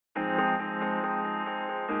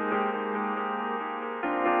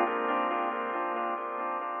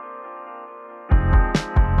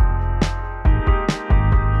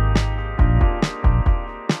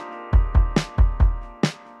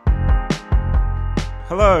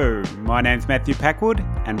Hello, my name's Matthew Packwood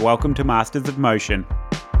and welcome to Masters of Motion.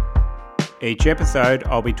 Each episode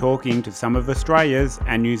I'll be talking to some of Australia's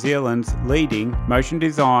and New Zealand's leading motion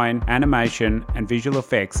design, animation and visual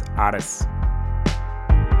effects artists.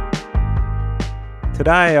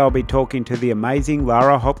 Today I'll be talking to the amazing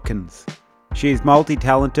Lara Hopkins. She is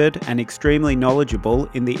multi-talented and extremely knowledgeable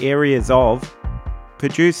in the areas of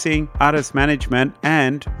producing, artist management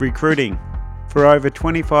and recruiting. For over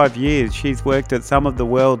 25 years, she's worked at some of the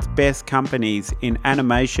world's best companies in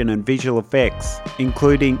animation and visual effects,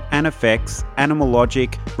 including Anifex, Animal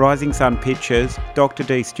Logic, Rising Sun Pictures, Dr.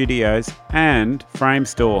 D Studios, and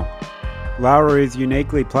Framestore. Lara is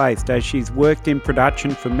uniquely placed as she's worked in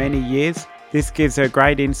production for many years. This gives her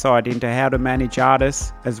great insight into how to manage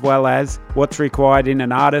artists, as well as what's required in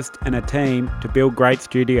an artist and a team to build great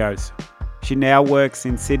studios. She now works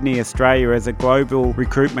in Sydney, Australia as a global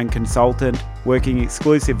recruitment consultant, working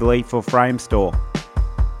exclusively for Framestore.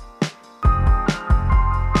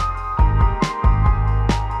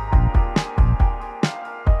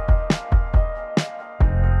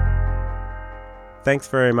 Thanks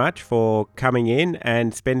very much for coming in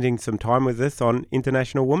and spending some time with us on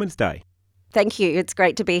International Women's Day. Thank you. It's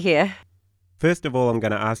great to be here. First of all, I'm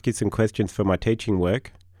going to ask you some questions for my teaching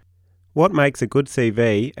work. What makes a good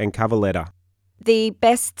CV and cover letter? The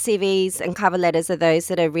best CVs and cover letters are those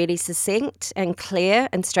that are really succinct and clear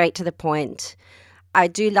and straight to the point. I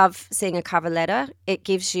do love seeing a cover letter. It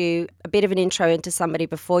gives you a bit of an intro into somebody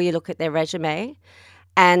before you look at their resume.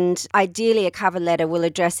 And ideally, a cover letter will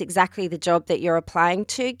address exactly the job that you're applying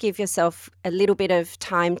to, give yourself a little bit of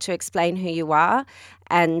time to explain who you are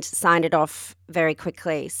and sign it off very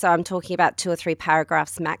quickly. So I'm talking about 2 or 3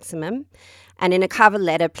 paragraphs maximum. And in a cover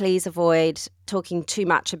letter, please avoid talking too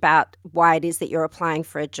much about why it is that you're applying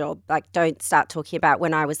for a job. Like, don't start talking about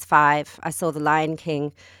when I was 5, I saw The Lion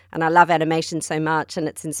King and I love animation so much and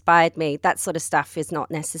it's inspired me. That sort of stuff is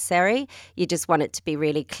not necessary. You just want it to be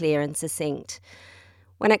really clear and succinct.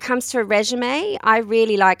 When it comes to a resume, I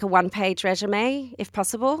really like a 1-page resume, if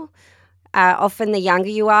possible. Often the younger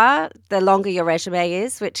you are, the longer your resume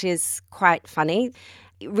is, which is quite funny.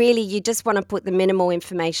 Really, you just want to put the minimal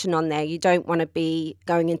information on there. You don't want to be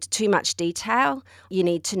going into too much detail. You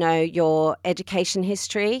need to know your education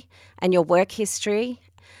history and your work history.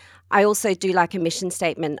 I also do like a mission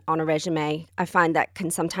statement on a resume. I find that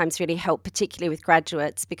can sometimes really help, particularly with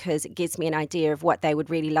graduates, because it gives me an idea of what they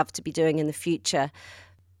would really love to be doing in the future.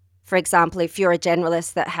 For example, if you're a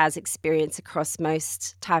generalist that has experience across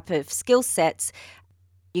most type of skill sets,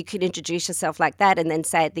 you could introduce yourself like that and then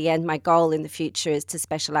say at the end, my goal in the future is to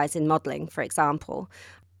specialise in modelling, for example.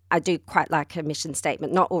 I do quite like a mission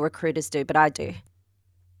statement. Not all recruiters do, but I do.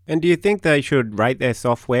 And do you think they should rate their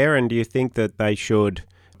software, and do you think that they should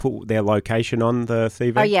put their location on the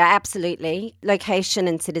CV? Oh yeah, absolutely. Location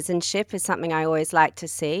and citizenship is something I always like to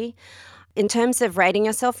see. In terms of rating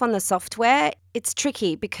yourself on the software, it's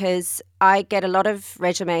tricky because I get a lot of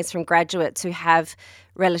resumes from graduates who have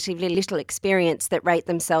relatively little experience that rate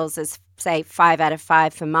themselves as, say, 5 out of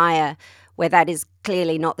 5 for Maya, where that is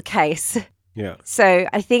clearly not the case. Yeah. So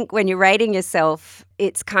I think when you're rating yourself,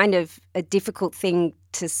 it's kind of a difficult thing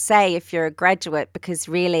to say if you're a graduate, because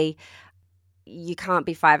really you can't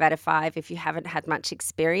be 5 out of 5 if you haven't had much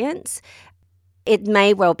experience. It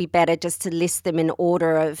may well be better just to list them in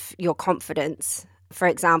order of your confidence. For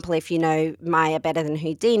example, if you know Maya better than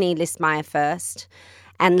Houdini, list Maya first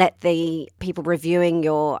and let the people reviewing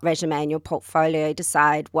your resume and your portfolio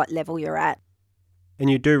decide what level you're at. And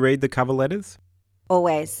you do read the cover letters?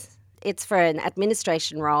 Always. It's for an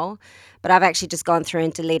administration role, but I've actually just gone through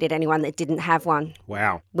and deleted anyone that didn't have one.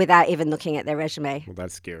 Wow. Without even looking at their resume. Well,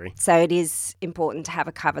 that's scary. So it is important to have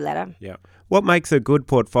a cover letter. Yeah. What makes a good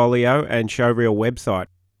portfolio and showreel website?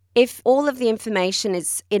 If all of the information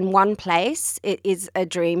is in one place, it is a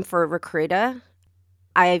dream for a recruiter.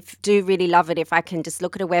 I do really love it if I can just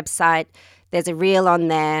look at a website, there's a reel on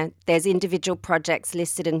there, there's individual projects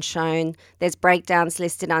listed and shown, there's breakdowns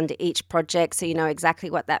listed under each project so you know exactly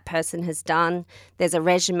what that person has done, there's a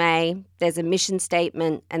resume, there's a mission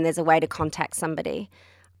statement, and there's a way to contact somebody.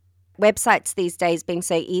 Websites these days being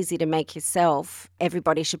so easy to make yourself,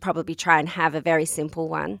 everybody should probably try and have a very simple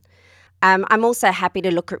one. I'm also happy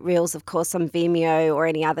to look at reels, of course, on Vimeo or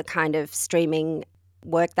any other kind of streaming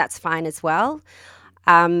work. That's fine as well.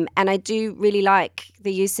 And I do really like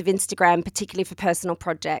the use of Instagram, particularly for personal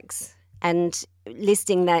projects. And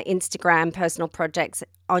listing the Instagram personal projects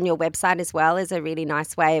on your website as well is a really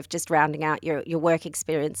nice way of just rounding out your work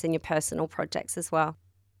experience and your personal projects as well.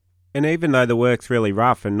 And even though the work's really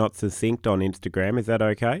rough and not succinct on Instagram, is that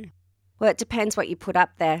okay? Well, it depends what you put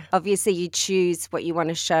up there. Obviously, you choose what you want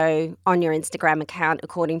to show on your Instagram account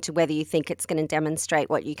according to whether you think it's going to demonstrate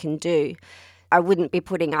what you can do. I wouldn't be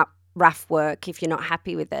putting up rough work if you're not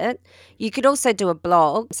happy with it. You could also do a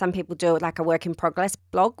blog. Some people do like a work in progress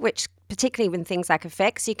blog, which particularly with things like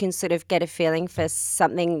effects, you can sort of get a feeling for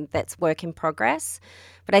something that's work in progress.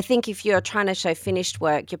 But I think if you're trying to show finished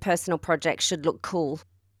work, your personal project should look cool.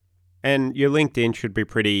 And your LinkedIn should be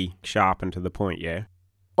pretty sharp and to the point, yeah?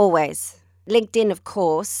 Always. LinkedIn, of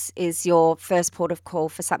course, is your first port of call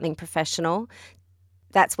for something professional.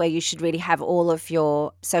 That's where you should really have all of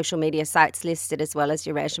your social media sites listed as well as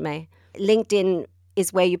your resume. LinkedIn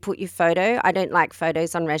is where you put your photo. I don't like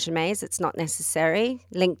photos on resumes. It's not necessary.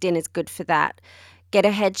 LinkedIn is good for that. Get a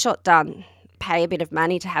headshot done. Pay a bit of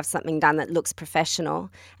money to have something done that looks professional,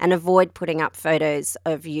 and avoid putting up photos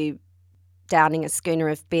of you downing a schooner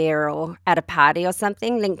of beer or at a party or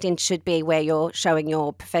something. LinkedIn should be where you're showing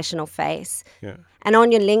your professional face. Yeah. And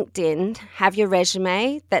on your LinkedIn, have your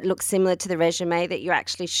resume that looks similar to the resume that you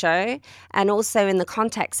actually show. And also in the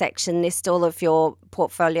contact section, list all of your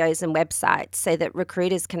portfolios and websites so that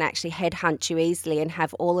recruiters can actually headhunt you easily and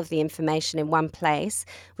have all of the information in one place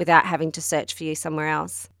without having to search for you somewhere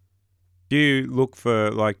else. Do you look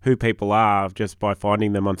for like who people are just by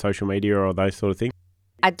finding them on social media or those sort of things?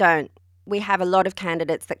 I don't. We have a lot of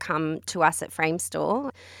candidates that come to us at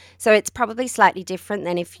Framestore. So it's probably slightly different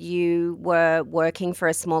than if you were working for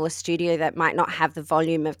a smaller studio that might not have the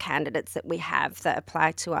volume of candidates that we have that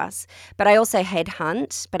apply to us. But I also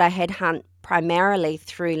headhunt, but I headhunt primarily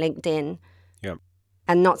through LinkedIn. Yep.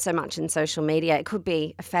 And not so much in social media. It could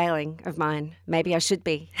be a failing of mine. Maybe I should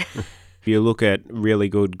be. If you look at really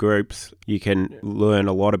good groups, you can learn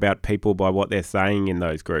a lot about people by what they're saying in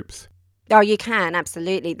those groups. Oh, you can,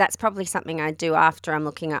 absolutely. That's probably something I do after I'm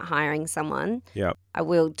looking at hiring someone. Yeah. I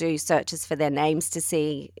will do searches for their names to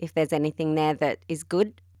see if there's anything there that is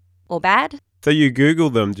good or bad. So you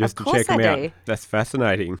Google them just to check them I out. do. That's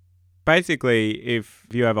fascinating. Basically, if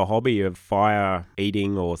you have a hobby of fire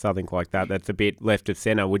eating or something like that, that's a bit left of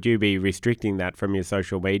centre, would you be restricting that from your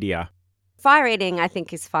social media? Fire eating, I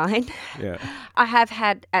think, is fine. Yeah. I have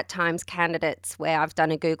had at times candidates where I've done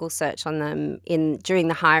a Google search on them during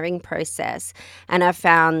the hiring process, and I've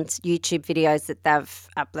found YouTube videos that they've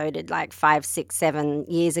uploaded like 5, 6, 7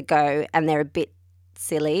 years ago, and they're a bit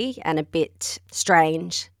silly and a bit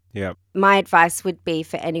strange. Yeah. My advice would be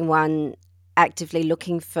for anyone actively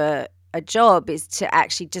looking for a job is to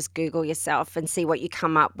actually just Google yourself and see what you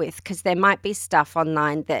come up with, because there might be stuff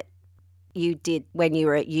online that you did when you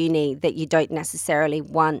were at uni that you don't necessarily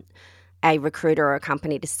want a recruiter or a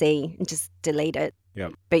company to see, and just delete it.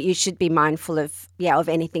 Yep. But you should be mindful of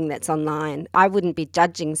anything that's online. I wouldn't be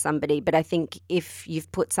judging somebody, but I think if you've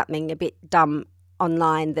put something a bit dumb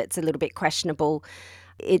online that's a little bit questionable,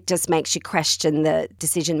 it just makes you question the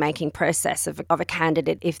decision-making process of a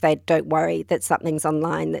candidate if they don't worry that something's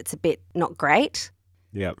online that's a bit not great.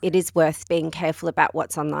 Yep. It is worth being careful about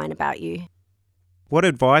what's online about you. What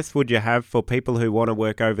advice would you have for people who want to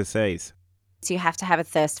work overseas? So you have to have a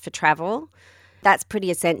thirst for travel. That's pretty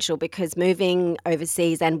essential because moving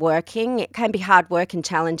overseas and working, it can be hard work and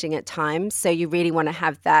challenging at times. So you really want to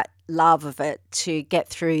have that love of it to get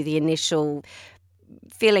through the initial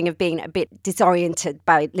feeling of being a bit disoriented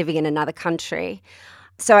by living in another country.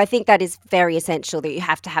 So I think that is very essential, that you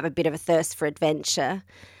have to have a bit of a thirst for adventure.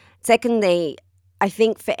 Secondly, I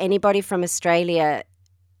think for anybody from Australia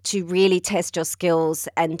to really test your skills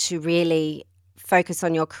and to really focus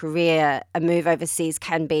on your career, a move overseas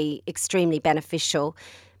can be extremely beneficial,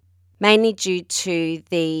 mainly due to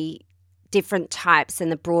the different types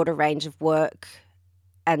and the broader range of work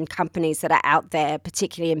and companies that are out there,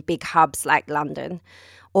 particularly in big hubs like London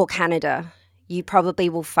or Canada. You probably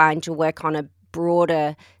will find you'll work on a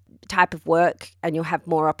broader type of work and you'll have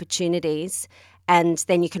more opportunities. And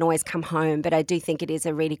then you can always come home. But I do think it is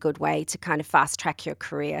a really good way to kind of fast track your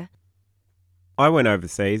career. I went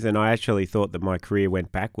overseas and I actually thought that my career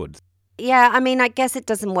went backwards. Yeah, I mean, I guess it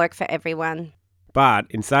doesn't work for everyone. But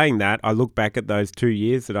in saying that, I look back at those 2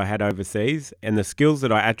 years that I had overseas and the skills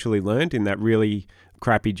that I actually learned in that really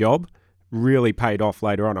crappy job really paid off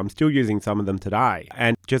later on. I'm still using some of them today.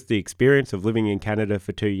 And just the experience of living in Canada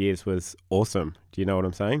for 2 years was awesome. Do you know what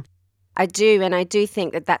I'm saying? I do, and I do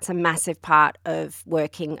think that that's a massive part of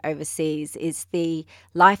working overseas is the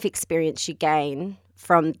life experience you gain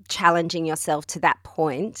from challenging yourself to that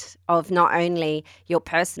point of not only your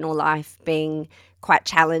personal life being quite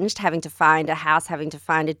challenged, having to find a house, having to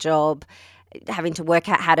find a job, having to work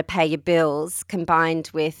out how to pay your bills, combined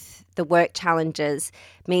with the work challenges,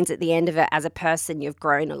 means at the end of it, as a person, you've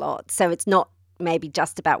grown a lot. So it's not maybe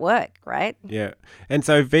just about work, right? Yeah. And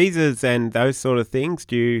so visas and those sort of things,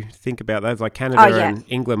 do you think about those? Like Canada and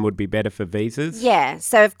England would be better for visas? Yeah.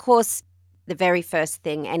 So, of course, the very first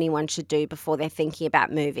thing anyone should do before they're thinking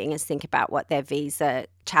about moving is think about what their visa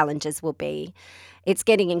challenges will be. It's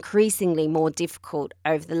getting increasingly more difficult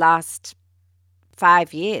over the last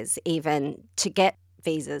 5 years even to get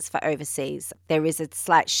visas for overseas. There is a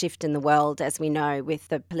slight shift in the world, as we know, with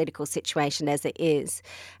the political situation as it is,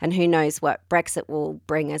 and who knows what Brexit will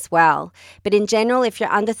bring as well. But in general, if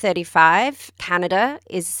you're under 35, Canada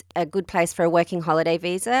is a good place for a working holiday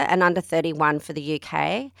visa, and under 31 for the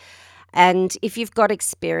UK. And if you've got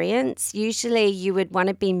experience, usually you would want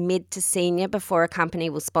to be mid to senior before a company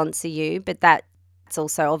will sponsor you, but that's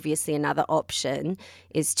also obviously another option,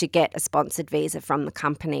 is to get a sponsored visa from the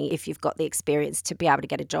company if you've got the experience to be able to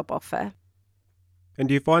get a job offer. And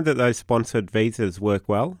do you find that those sponsored visas work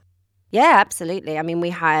well? Yeah, absolutely. I mean, we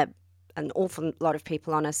hire an awful lot of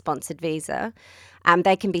people on a sponsored visa.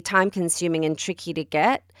 They can be time-consuming and tricky to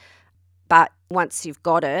get, but once you've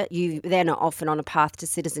got it, you then are often on a path to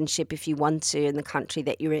citizenship if you want to in the country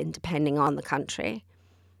that you're in, depending on the country.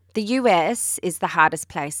 The US is the hardest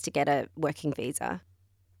place to get a working visa.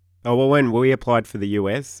 Oh, well, when we applied for the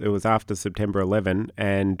US, it was after September 11,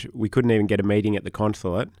 and we couldn't even get a meeting at the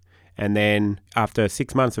consulate. And then after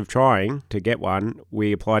 6 months of trying to get one,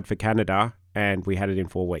 we applied for Canada, and we had it in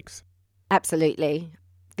 4 weeks. Absolutely.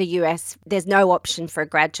 The US, there's no option for a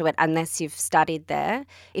graduate unless you've studied there.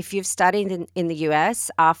 If you've studied in the US,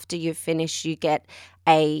 after you've finished, you get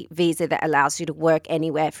a visa that allows you to work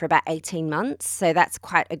anywhere for about 18 months. So that's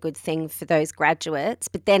quite a good thing for those graduates.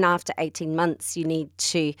 But then after 18 months, you need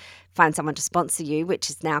to find someone to sponsor you, which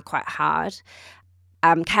is now quite hard.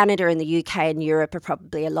 Canada and the UK and Europe are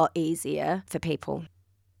probably a lot easier for people.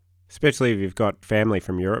 Especially if you've got family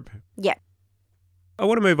from Europe. Yeah. I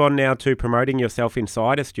want to move on now to promoting yourself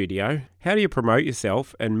inside a studio. How do you promote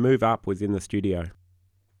yourself and move up within the studio?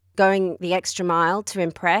 Going the extra mile to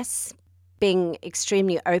impress, being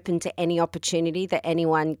extremely open to any opportunity that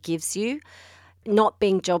anyone gives you, not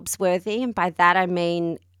being jobs worthy. And by that I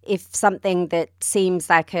mean if something that seems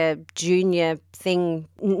like a junior thing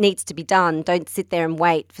needs to be done, don't sit there and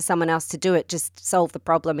wait for someone else to do it. Just solve the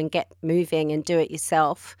problem and get moving and do it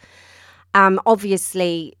yourself.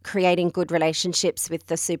 Obviously, creating good relationships with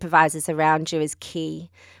the supervisors around you is key,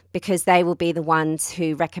 because they will be the ones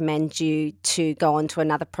who recommend you to go on to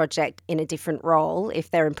another project in a different role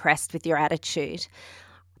if they're impressed with your attitude.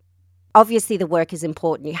 Obviously, the work is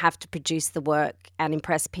important. You have to produce the work and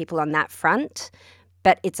impress people on that front,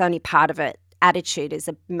 but it's only part of it. Attitude is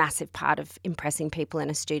a massive part of impressing people in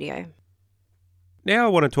a studio. Now I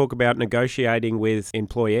want to talk about negotiating with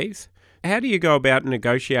employees. How do you go about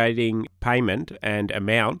negotiating payment and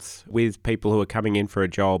amounts with people who are coming in for a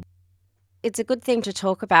job? It's a good thing to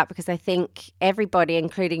talk about because I think everybody,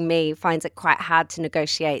 including me, finds it quite hard to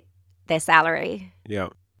negotiate their salary. Yeah.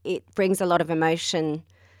 It brings a lot of emotion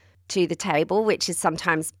to the table, which is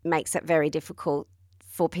sometimes makes it very difficult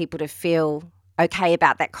for people to feel okay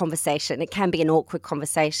about that conversation. It can be an awkward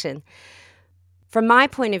conversation. From my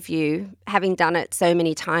point of view, having done it so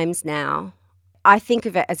many times now, I think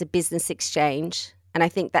of it as a business exchange, and I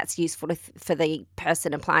think that's useful for the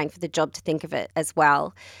person applying for the job to think of it as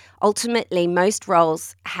well. Ultimately, most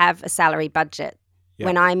roles have a salary budget. Yeah.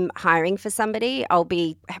 When I'm hiring for somebody, I'll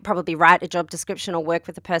probably write a job description or work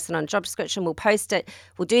with the person on a job description. We'll post it,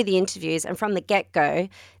 we'll do the interviews, and from the get-go,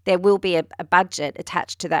 there will be a budget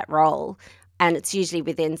attached to that role. And it's usually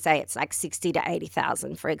within, say, it's like 60 to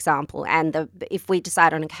 80,000, for example. And if we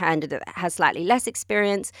decide on a candidate that has slightly less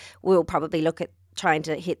experience, we'll probably look at trying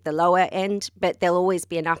to hit the lower end, but there'll always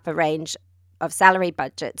be an upper range of salary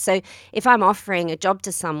budget. So if I'm offering a job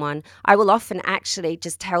to someone, I will often actually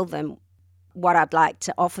just tell them what I'd like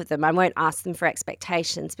to offer them. I won't ask them for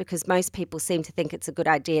expectations, because most people seem to think it's a good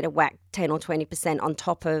idea to whack 10 or 20% on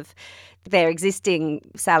top of their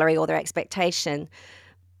existing salary or their expectation.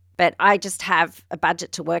 But I just have a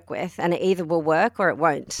budget to work with, and it either will work or it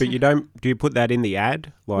won't. But do you put that in the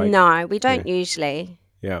ad? No, we don't usually.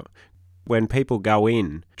 Yeah. When people go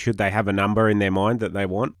in, should they have a number in their mind that they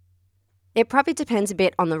want? It probably depends a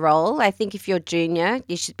bit on the role. I think if you're junior,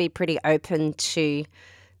 you should be pretty open to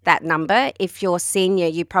that number. If you're senior,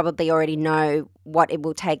 you probably already know what it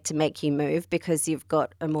will take to make you move, because you've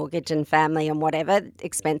got a mortgage and family and whatever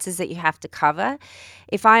expenses that you have to cover.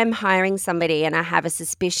 If I am hiring somebody and I have a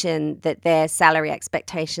suspicion that their salary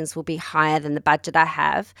expectations will be higher than the budget I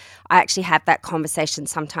have, I actually have that conversation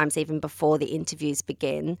sometimes even before the interviews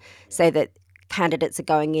begin, so that candidates are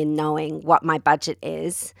going in knowing what my budget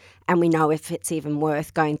is and we know if it's even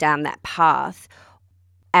worth going down that path.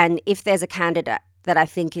 And if there's a candidate that I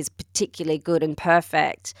think is particularly good and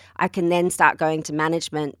perfect, I can then start going to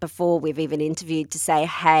management before we've even interviewed to say,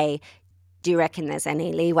 hey, do you reckon there's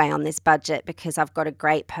any leeway on this budget? Because I've got a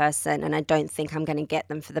great person and I don't think I'm going to get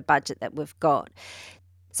them for the budget that we've got.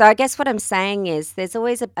 So I guess what I'm saying is there's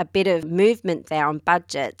always a bit of movement there on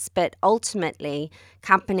budgets, but ultimately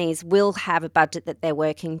companies will have a budget that they're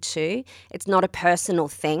working to. It's not a personal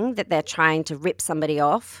thing that they're trying to rip somebody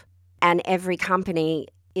off. And every company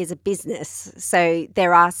is a business. So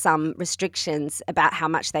there are some restrictions about how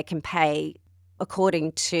much they can pay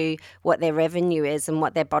according to what their revenue is and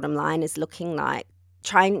what their bottom line is looking like.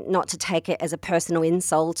 Trying not to take it as a personal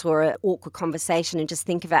insult or an awkward conversation and just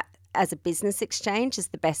think of it as a business exchange is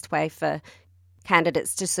the best way for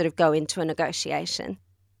candidates to sort of go into a negotiation.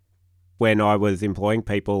 When I was employing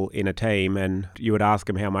people in a team and you would ask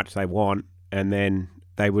them how much they want and then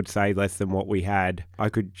they would say less than what we had, I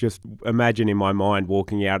could just imagine in my mind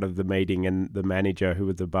walking out of the meeting and the manager who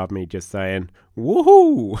was above me just saying,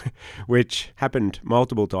 woohoo, which happened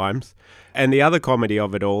multiple times. And the other comedy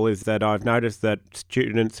of it all is that I've noticed that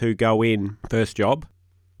students who go in first job,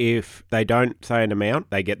 if they don't say an amount,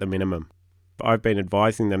 they get the minimum. I've been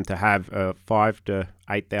advising them to have a $5,000 to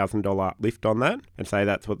 $8,000 lift on that and say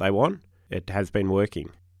that's what they want. It has been working.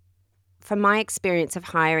 From my experience of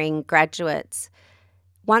hiring graduates,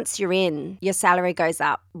 once you're in, your salary goes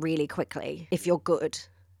up really quickly if you're good.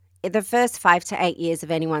 In the first 5 to 8 years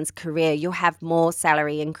of anyone's career, you'll have more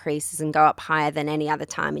salary increases and go up higher than any other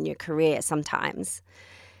time in your career sometimes.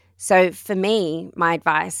 So for me, my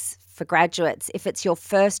advice for graduates, if it's your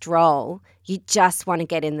first role, you just want to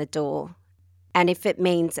get in the door. And if it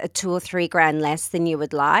means a $2 or $3 grand less than you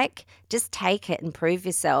would like, just take it and prove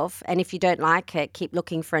yourself. And if you don't like it, keep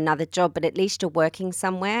looking for another job, but at least you're working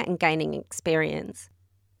somewhere and gaining experience.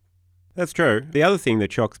 That's true. The other thing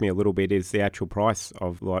that shocks me a little bit is the actual price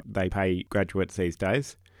of what they pay graduates these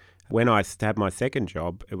days. When I had my second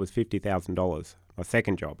job, it was $50,000, my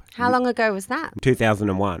second job. How long ago was that?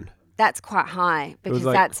 2001. That's quite high because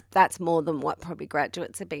like, that's more than what probably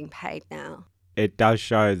graduates are being paid now. It does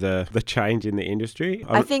show the change in the industry.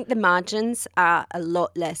 I think the margins are a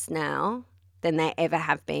lot less now than they ever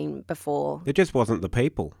have been before. There just wasn't the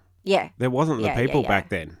people. Yeah. There wasn't the people back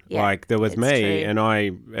then. Yeah, like there was me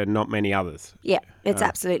true. and not many others. Yeah, it's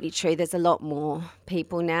absolutely true. There's a lot more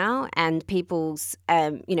people now and people's,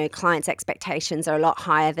 clients' expectations are a lot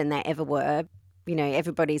higher than they ever were. You know,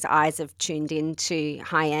 everybody's eyes have tuned into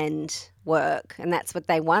high-end work and that's what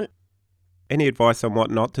they want. Any advice on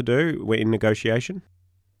what not to do in negotiation?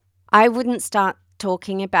 I wouldn't start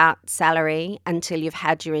talking about salary until you've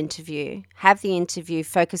had your interview. Have the interview,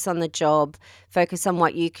 focus on the job, focus on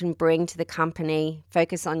what you can bring to the company,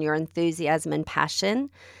 focus on your enthusiasm and passion.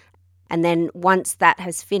 And then once that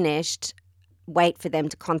has finished, wait for them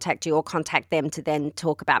to contact you or contact them to then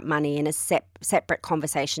talk about money in a separate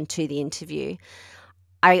conversation to the interview.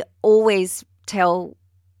 I always tell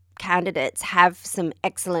candidates have some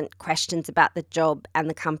excellent questions about the job and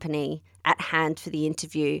the company at hand for the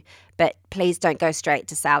interview, but please don't go straight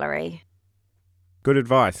to salary. Good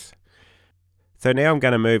advice. So now I'm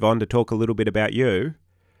going to move on to talk a little bit about you.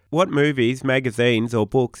 What movies, magazines or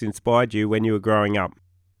books inspired you when you were growing up?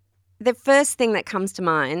 The first thing that comes to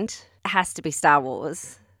mind has to be Star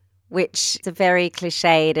Wars, which is a very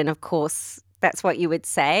cliched and of course that's what you would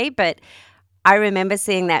say, but I remember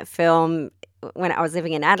seeing that film when I was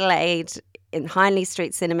living in Adelaide in Hindley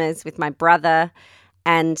Street Cinemas with my brother,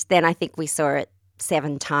 and then I think we saw it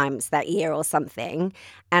 7 times that year or something.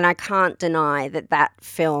 And I can't deny that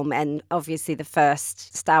film and obviously the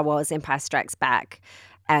first Star Wars Empire Strikes Back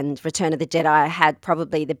and Return of the Jedi had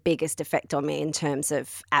probably the biggest effect on me in terms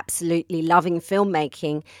of absolutely loving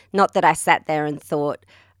filmmaking. Not that I sat there and thought,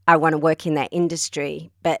 I want to work in that industry,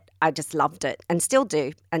 but I just loved it and still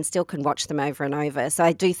do and still can watch them over and over. So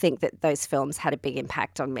I do think that those films had a big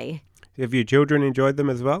impact on me. Have your children enjoyed them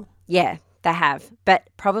as well? Yeah, they have, but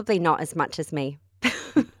probably not as much as me.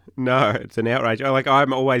 No, it's an outrage.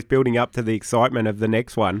 I'm always building up to the excitement of the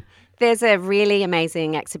next one. There's a really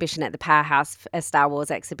amazing exhibition at the Powerhouse, a Star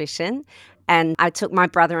Wars exhibition, and my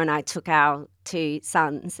brother and I took our 2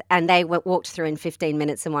 sons, and they walked through in 15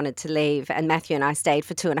 minutes and wanted to leave, and Matthew and I stayed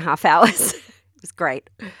for 2.5 hours. It was great.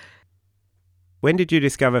 When did you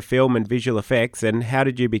discover film and visual effects, and how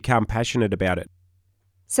did you become passionate about it?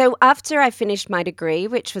 So after I finished my degree,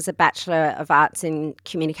 which was a Bachelor of Arts in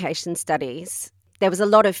Communication Studies, there was a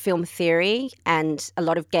lot of film theory and a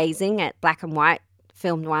lot of gazing at black and white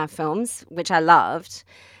film noir films, which I loved.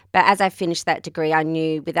 But as I finished that degree, I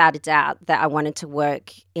knew without a doubt that I wanted to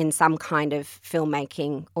work in some kind of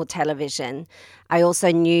filmmaking or television. I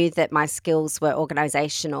also knew that my skills were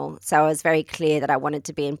organisational, so I was very clear that I wanted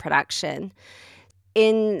to be in production.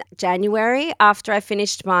 In January, after I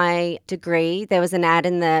finished my degree, there was an ad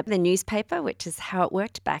in the newspaper, which is how it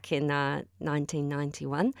worked back in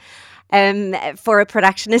 1991, for a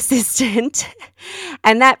production assistant.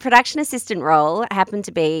 And that production assistant role happened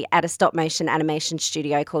to be at a stop-motion animation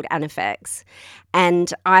studio called Anifex.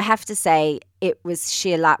 And I have to say, it was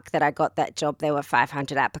sheer luck that I got that job. There were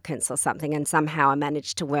 500 applicants or something, and somehow I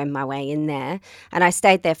managed to worm my way in there. And I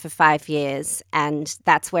stayed there for 5 years, and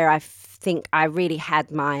that's where I think I really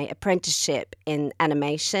had my apprenticeship in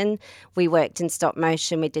animation. We worked in stop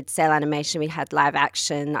motion, we did cell animation, we had live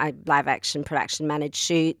action. I live action production managed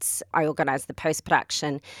shoots. I organised the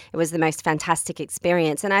post-production. It was the most fantastic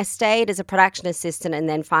experience. And I stayed as a production assistant and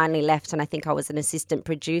then finally left, and I think I was an assistant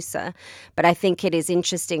producer. But I think it is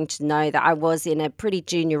interesting to know that I was in a pretty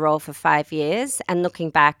junior role for 5 years, and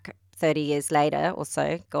looking back 30 years later or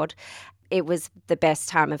so, God, it was the best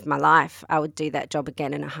time of my life. I would do that job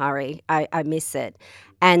again in a hurry. I miss it.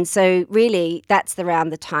 And so really that's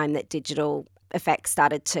around the time that digital effects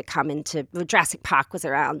started to come into, well, Jurassic Park was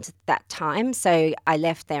around that time. So I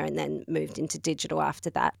left there and then moved into digital after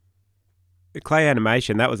that. Clay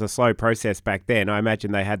animation, that was a slow process back then. I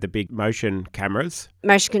imagine they had the big motion cameras.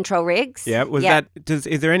 Motion control rigs. Yeah.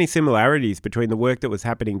 Is there any similarities between the work that was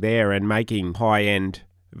happening there and making high-end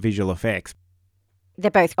visual effects? They're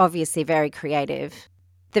both obviously very creative.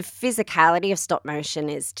 The physicality of stop motion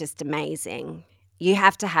is just amazing. You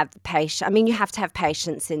have to have the patience. I mean, you have to have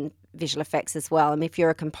patience in visual effects as well. I mean, if you're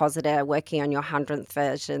a compositor working on your 100th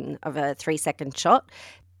version of a 3-second shot,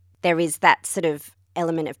 there is that sort of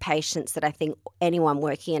element of patience that I think anyone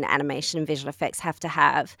working in animation and visual effects have to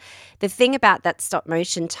have. The thing about that stop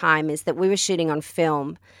motion time is that we were shooting on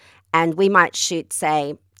film, and we might shoot,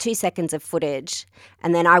 say, 2 seconds of footage,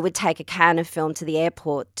 and then I would take a can of film to the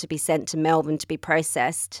airport to be sent to Melbourne to be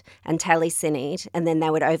processed and telecinied, and then they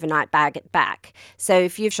would overnight bag it back. So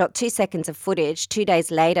if you've shot 2 seconds of footage, 2 days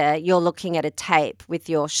later, you're looking at a tape with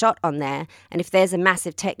your shot on there, and if there's a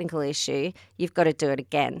massive technical issue, you've got to do it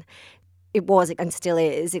again. It was and still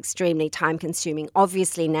is extremely time-consuming.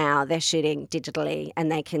 Obviously now they're shooting digitally and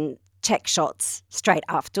they can check shots straight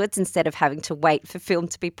afterwards instead of having to wait for film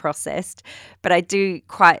to be processed. But I do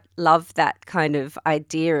quite love that kind of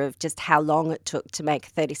idea of just how long it took to make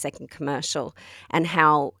a 30-second commercial and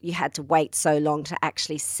how you had to wait so long to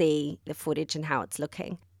actually see the footage and how it's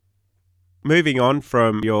looking. Moving on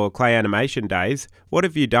from your clay animation days, what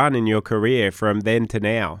have you done in your career from then to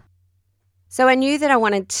now? So I knew that I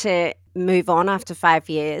wanted to move on after 5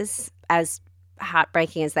 years, as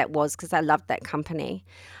heartbreaking as that was, because I loved that company.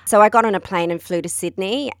 So I got on a plane and flew to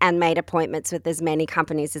Sydney and made appointments with as many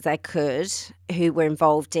companies as I could who were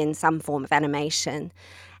involved in some form of animation.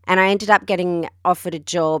 And I ended up getting offered a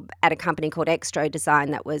job at a company called Extro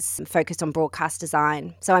Design that was focused on broadcast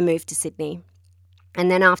design. So I moved to Sydney.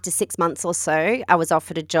 And then after 6 months or so, I was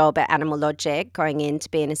offered a job at Animal Logic, going in to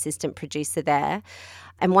be an assistant producer there.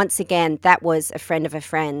 And once again, that was a friend of a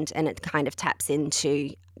friend, and it kind of taps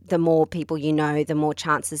into the more people you know, the more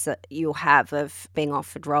chances that you'll have of being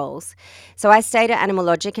offered roles. So I stayed at Animal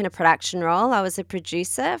Logic in a production role. I was a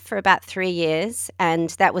producer for about 3 years,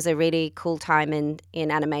 and that was a really cool time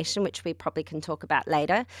in animation, which we probably can talk about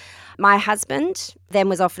later. My husband then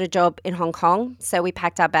was offered a job in Hong Kong, so we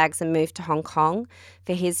packed our bags and moved to Hong Kong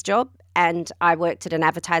for his job, and I worked at an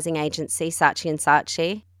advertising agency, Saatchi &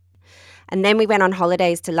 Saatchi. And then we went on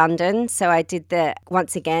holidays to London. So I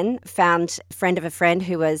once again, found a friend of a friend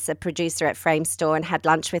who was a producer at Framestore and had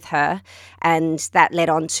lunch with her. And that led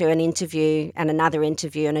on to an interview and another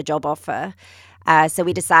interview and a job offer. So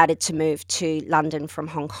we decided to move to London from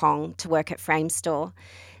Hong Kong to work at Framestore.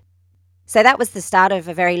 So that was the start of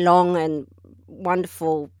a very long and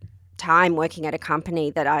wonderful time working at a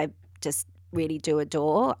company that I just really do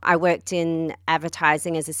adore. I worked in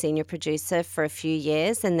advertising as a senior producer for a few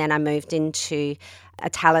years, and then I moved into a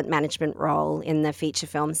talent management role in the feature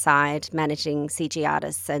film side, managing CG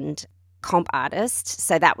artists and comp artists.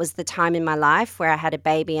 So that was the time in my life where I had a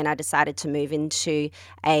baby and I decided to move into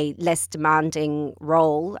a less demanding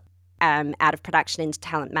role out of production into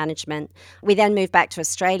talent management. We then moved back to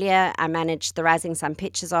Australia. I managed the Rising Sun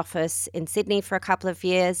Pictures office in Sydney for a couple of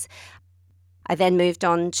years. I then moved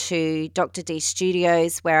on to Dr. D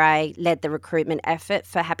Studios, where I led the recruitment effort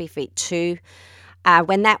for Happy Feet 2.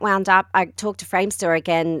 When that wound up, I talked to Framestore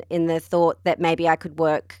again in the thought that maybe I could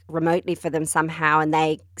work remotely for them somehow, and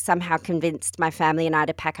they somehow convinced my family and I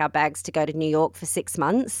to pack our bags to go to New York for 6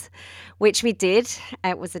 months, which we did.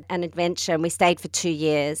 It was an adventure, and we stayed for 2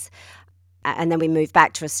 years. And then we moved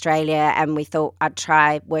back to Australia, and we thought I'd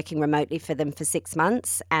try working remotely for them for 6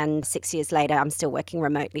 months. And 6 years later, I'm still working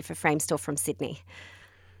remotely for Framestore from Sydney.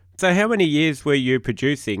 So how many years were you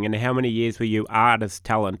producing, and how many years were you artist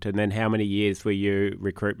talent, and then how many years were you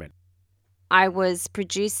recruitment? I was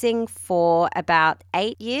producing for about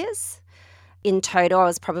 8 years. In total, I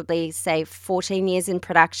was probably, say, 14 years in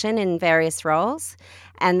production in various roles.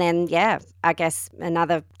 And then, I guess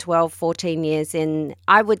another 12, 14 years in,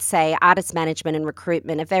 I would say, artist management and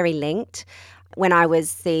recruitment are very linked. When I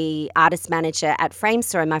was the artist manager at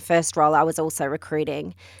Framestore in my first role, I was also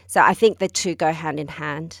recruiting. So I think the two go hand in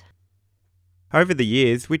hand. Over the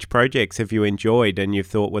years, which projects have you enjoyed and you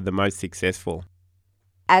thought were the most successful?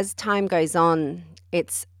 As time goes on,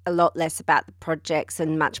 it's a lot less about the projects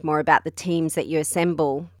and much more about the teams that you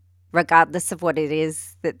assemble, regardless of what it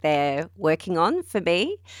is that they're working on for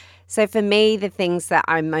me. So for me, the things that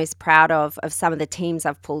I'm most proud of some of the teams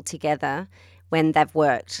I've pulled together when they've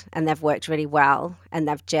worked, and they've worked really well, and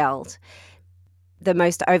they've gelled. The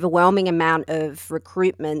most overwhelming amount of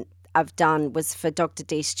recruitment I've done was for Dr.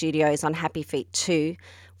 D Studios on Happy Feet 2,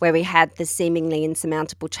 where we had the seemingly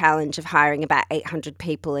insurmountable challenge of hiring about 800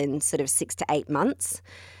 people in sort of 6 to 8 months.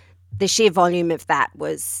 The sheer volume of that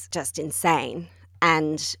was just insane,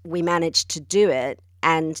 and we managed to do it.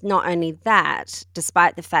 And not only that,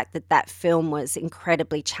 despite the fact that that film was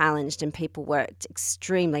incredibly challenged and people worked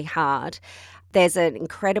extremely hard, there's an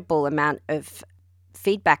incredible amount of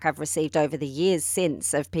feedback I've received over the years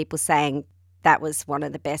since of people saying that was one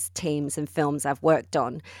of the best teams and films I've worked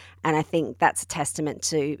on. And I think that's a testament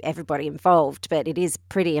to everybody involved. But it is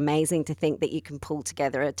pretty amazing to think that you can pull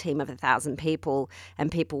together a team of 1,000 people,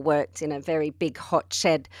 and people worked in a very big hot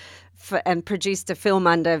shed and produced a film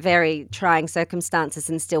under very trying circumstances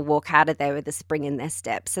and still walk out of there with a spring in their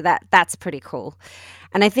step. So that's pretty cool.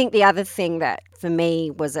 And I think the other thing that for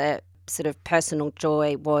me was a sort of personal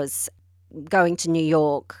joy was going to New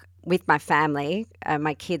York with my family,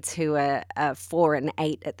 my kids who were 4 and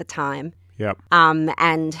 8 at the time,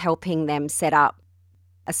 and helping them set up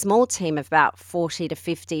a small team of about 40 to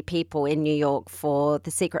 50 people in New York for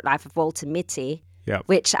The Secret Life of Walter Mitty,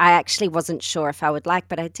 which I actually wasn't sure if I would like,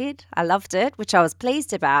 but I did. I loved it, which I was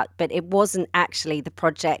pleased about, but it wasn't actually the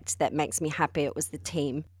project that makes me happy. It was the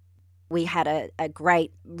team. We had a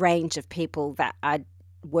great range of people that I'd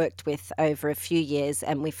worked with over a few years,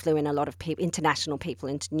 and we flew in a lot of people, international people,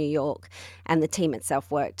 into New York, and the team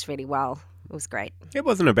itself worked really well. It was great. It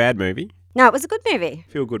wasn't a bad movie. No, it was a good movie.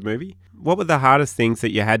 Feel-good movie. What were the hardest things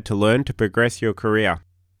that you had to learn to progress your career?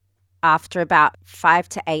 After about 5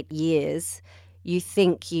 to 8 years, you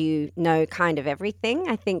think you know kind of everything.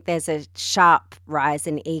 I think there's a sharp rise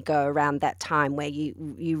in ego around that time where you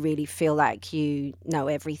really feel like you know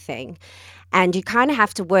everything. And you kind of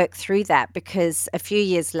have to work through that, because a few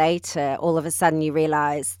years later, all of a sudden you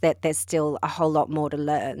realize that there's still a whole lot more to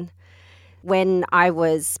learn. When I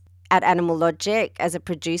was at Animal Logic as a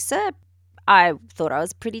producer, I thought I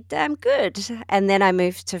was pretty damn good. And then I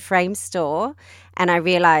moved to Framestore, and I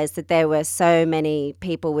realized that there were so many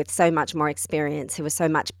people with so much more experience who were so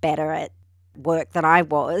much better at work than I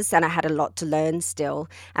was, and I had a lot to learn still.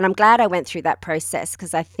 And I'm glad I went through that process,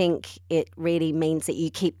 because I think it really means that you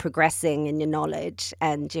keep progressing in your knowledge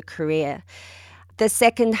and your career. The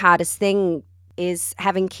second hardest thing is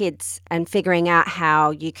having kids and figuring out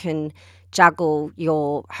how you can juggle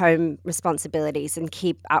your home responsibilities and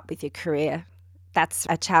keep up with your career. That's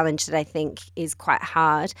a challenge that I think is quite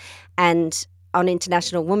hard. And on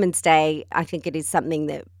International Women's Day, I think it is something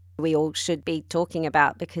that we all should be talking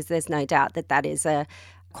about, because there's no doubt that that is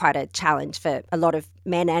quite a challenge for a lot of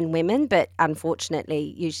men and women, but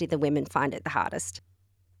unfortunately, usually the women find it the hardest.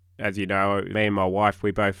 As you know, me and my wife,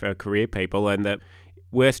 we both are career people, and that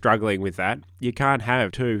we're struggling with that. You can't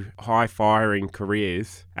have two high-firing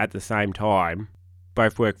careers at the same time,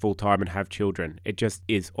 both work full-time and have children. It just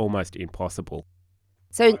is almost impossible.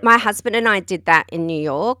 So my husband and I did that in New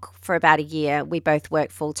York for about a year. We both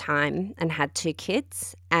worked full-time and had 2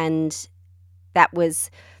 kids. And that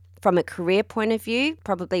was, from a career point of view,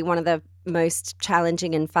 probably one of the most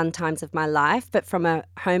challenging and fun times of my life. But from a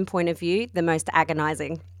home point of view, the most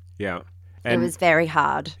agonizing. Yeah. And it was very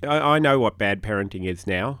hard. I know what bad parenting is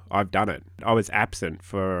now. I've done it. I was absent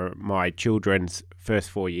for my children's first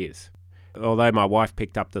 4 years. Although my wife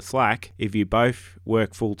picked up the slack, if you both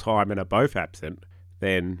work full-time and are both absent,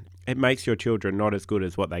 then it makes your children not as good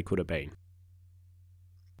as what they could have been.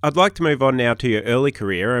 I'd like to move on now to your early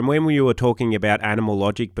career, and when you were talking about Animal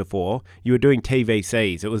Logic before, you were doing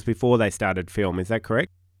TVCs. It was before they started film, is that correct?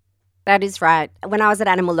 That is right. When I was at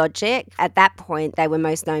Animal Logic, at that point, they were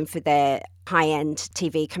most known for their high-end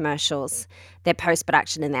TV commercials, their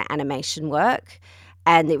post-production and their animation work.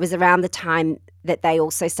 And it was around the time that they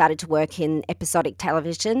also started to work in episodic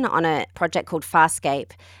television on a project called Farscape,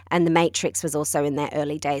 and The Matrix was also in their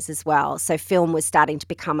early days as well. So film was starting to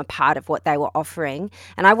become a part of what they were offering.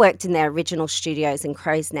 And I worked in their original studios in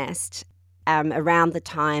Crow's Nest around the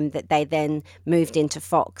time that they then moved into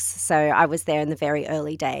Fox. So I was there in the very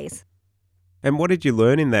early days. And what did you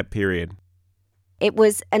learn in that period? It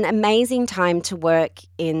was an amazing time to work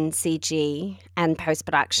in CG and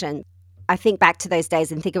post-production. I think back to those days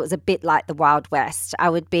and think it was a bit like the Wild West. I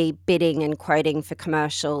would be bidding and quoting for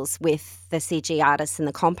commercials with the CG artists and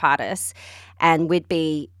the comp artists, and we'd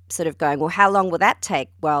be sort of going, well, how long will that take?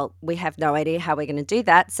 Well, we have no idea how we're going to do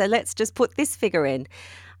that, so let's just put this figure in.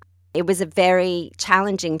 It was a very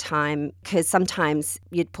challenging time because sometimes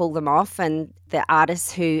you'd pull them off, and the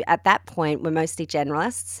artists who at that point were mostly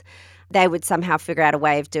generalists, they would somehow figure out a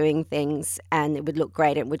way of doing things and it would look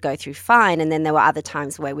great and it would go through fine. And then there were other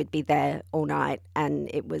times where we'd be there all night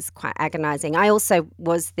and it was quite agonizing. I also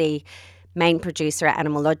was the main producer at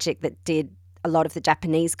Animal Logic that did a lot of the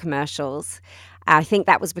Japanese commercials. I think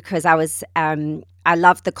that was because I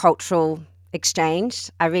loved the cultural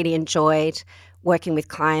exchange. I really enjoyed working with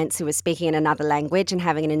clients who were speaking in another language and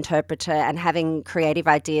having an interpreter and having creative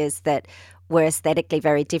ideas that were aesthetically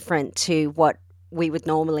very different to what we would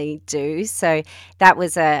normally do. So that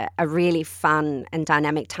was a really fun and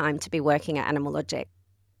dynamic time to be working at Animal Logic.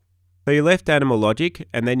 So you left Animal Logic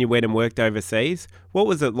and then you went and worked overseas. What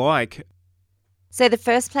was it like? So the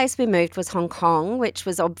first place we moved was Hong Kong, which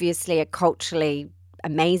was obviously a culturally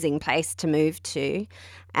amazing place to move to.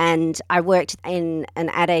 And I worked in an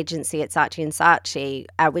ad agency at Saatchi & Saatchi,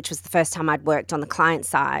 which was the first time I'd worked on the client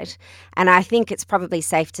side. And I think it's probably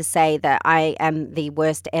safe to say that I am the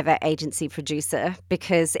worst ever agency producer,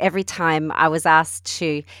 because every time I was asked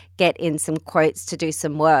to get in some quotes to do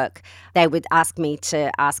some work, they would ask me to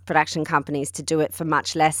ask production companies to do it for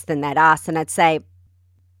much less than they'd asked. And I'd say,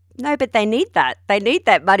 no, but they need that. They need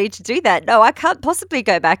that money to do that. No, I can't possibly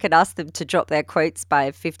go back and ask them to drop their quotes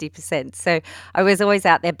by 50%. So I was always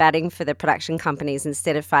out there batting for the production companies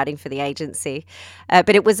instead of fighting for the agency. But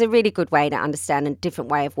it was a really good way to understand a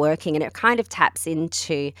different way of working. And it kind of taps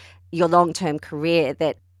into your long-term career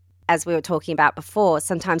that, as we were talking about before,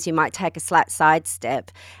 sometimes you might take a slight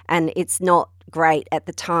sidestep and it's not great at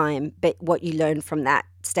the time, but what you learn from that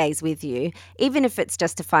stays with you, even if it's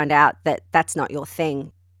just to find out that that's not your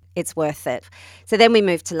thing. It's worth it. So then we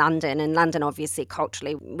moved to London, and London obviously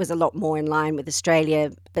culturally was a lot more in line with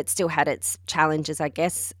Australia, but still had its challenges, I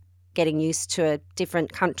guess, getting used to a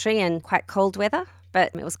different country and quite cold weather,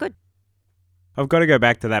 but it was good. I've got to go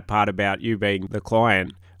back to that part about you being the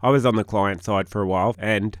client. I was on the client side for a while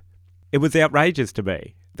and it was outrageous to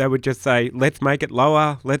me. They would just say, let's make it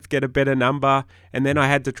lower, let's get a better number, and then I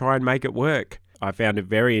had to try and make it work. I found it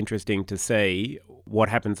very interesting to see what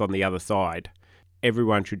happens on the other side.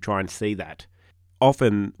 Everyone should try and see that.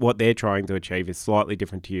 Often what they're trying to achieve is slightly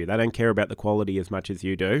different to you. They don't care about the quality as much as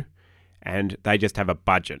you do, and they just have a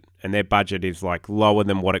budget, and their budget is like lower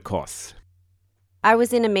than what it costs. I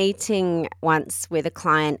was in a meeting once with a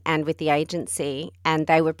client and with the agency, and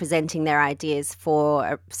they were presenting their ideas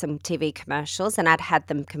for some TV commercials, and I'd had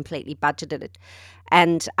them completely budgeted.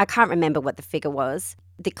 And I can't remember what the figure was.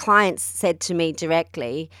 The clients said to me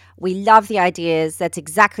directly, we love the ideas, that's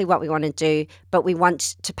exactly what we want to do, but we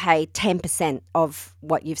want to pay 10% of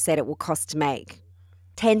what you've said it will cost to make.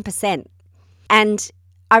 10%. And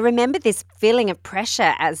I remember this feeling of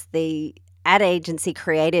pressure as the ad agency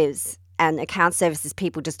creatives and account services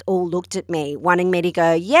people just all looked at me, wanting me to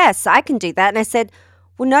go, yes, I can do that. And I said,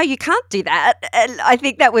 well, no, you can't do that. And I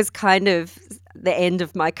think that was kind of the end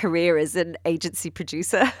of my career as an agency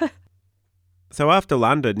producer. So after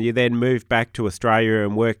London, you then moved back to Australia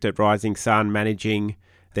and worked at Rising Sun, managing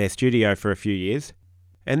their studio for a few years.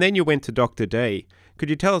 And then you went to Dr. D. Could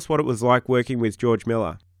you tell us what it was like working with George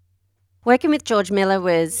Miller? Working with George Miller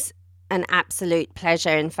was an absolute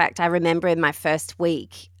pleasure. In fact, I remember in my first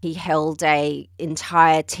week, he held an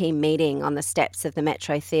entire team meeting on the steps of the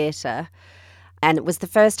Metro Theatre. And it was the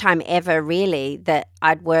first time ever, really, that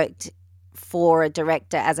I'd worked for a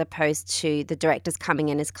director as opposed to the directors coming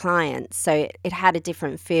in as clients. So it had a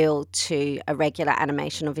different feel to a regular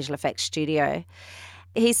animation or visual effects studio.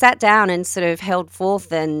 He sat down and sort of held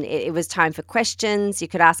forth, and it was time for questions. You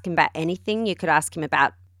could ask him about anything. You could ask him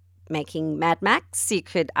about making Mad Max. You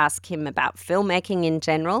could ask him about filmmaking in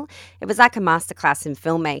general. It was like a masterclass in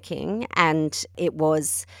filmmaking, and it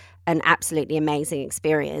was an absolutely amazing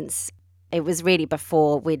experience. It was really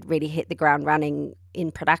before we'd really hit the ground running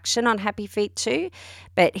in production on Happy Feet 2,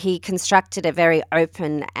 but he constructed a very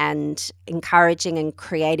open and encouraging and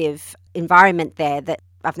creative environment there that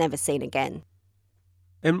I've never seen again.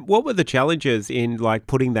 And what were the challenges in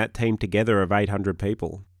putting that team together of 800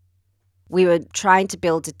 people? We were trying to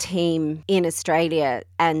build a team in Australia,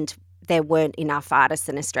 and there weren't enough artists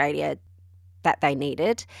in Australia that they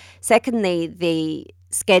needed. Secondly, the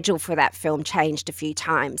schedule for that film changed a few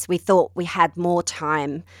times. We thought we had more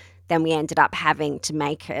time than we ended up having to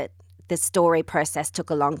make it. The story process took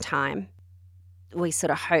a long time. We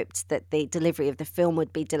sort of hoped that the delivery of the film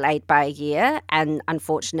would be delayed by a year, and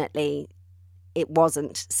unfortunately it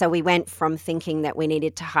wasn't. So we went from thinking that we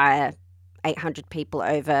needed to hire 800 people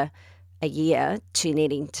over a year to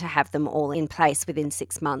needing to have them all in place within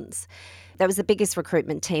 6 months. That was the biggest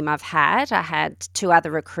recruitment team I've had. I had 2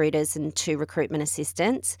 other recruiters and 2 recruitment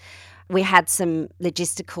assistants. We had some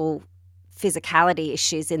logistical physicality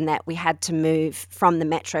issues in that we had to move from the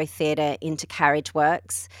Metro Theatre into Carriage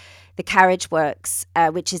Works. The Carriage Works,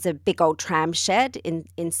 which is a big old tram shed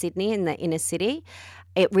in Sydney, in the inner city,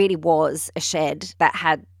 it really was a shed that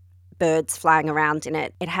had birds flying around in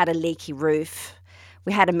it. It had a leaky roof.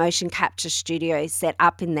 We had a motion capture studio set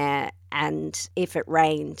up in there, and if it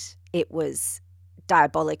rained, it was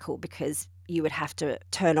diabolical because you would have to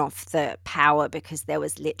turn off the power because there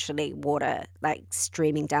was literally water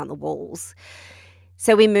streaming down the walls.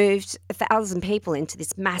 So we moved 1,000 people into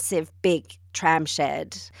this massive, big tram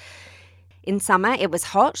shed. In summer, it was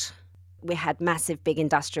hot. We had massive, big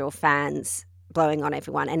industrial fans blowing on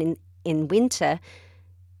everyone. And in winter,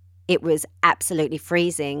 it was absolutely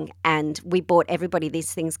freezing, and we bought everybody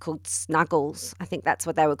these things called snuggles. I think that's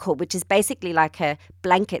what they were called, which is basically like a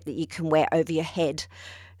blanket that you can wear over your head.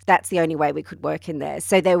 That's the only way we could work in there.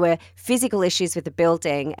 So there were physical issues with the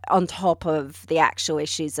building on top of the actual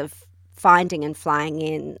issues of finding and flying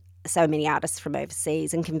in so many artists from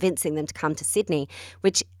overseas and convincing them to come to Sydney,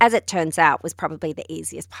 which, as it turns out, was probably the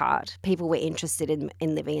easiest part. People were interested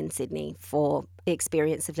in living in Sydney for the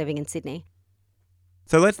experience of living in Sydney.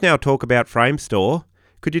 So let's now talk about Framestore.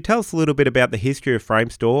 Could you tell us a little bit about the history of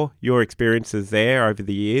Framestore, your experiences there over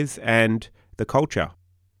the years, and the culture?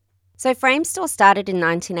 So Framestore started in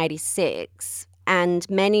 1986, and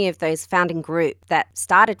many of those founding group that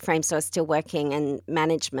started Framestore are still working in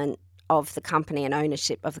management of the company and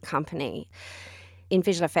ownership of the company. In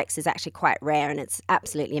visual effects is actually quite rare, and it's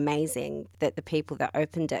absolutely amazing that the people that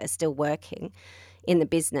opened it are still working in the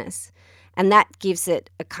business. And that gives it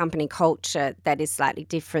a company culture that is slightly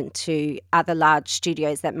different to other large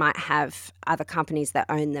studios that might have other companies that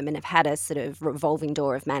own them and have had a sort of revolving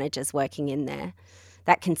door of managers working in there.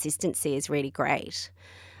 That consistency is really great.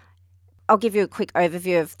 I'll give you a quick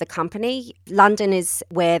overview of the company. London is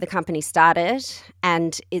where the company started,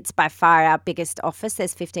 and it's by far our biggest office.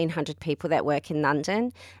 There's 1,500 people that work in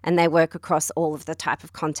London, and they work across all of the type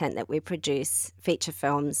of content that we produce: feature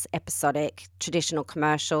films, episodic, traditional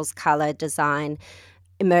commercials, colour, design,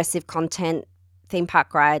 immersive content, theme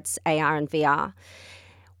park rides, AR and VR.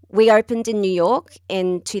 We opened in New York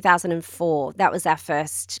in 2004. That was our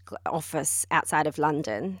first office outside of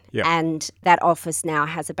London. Yep. And that office now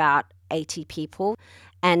has about 80 people.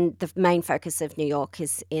 And the main focus of New York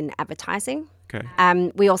is in advertising.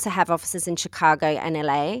 Okay. We also have offices in Chicago and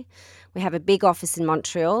LA. We have a big office in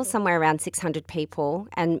Montreal, somewhere around 600 people.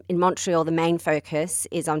 And in Montreal, the main focus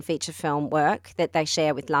is on feature film work that they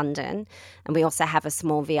share with London. And we also have a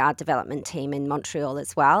small VR development team in Montreal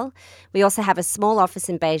as well. We also have a small office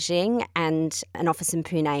in Beijing and an office in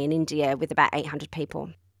Pune in India with about 800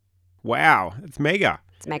 people. Wow, it's mega.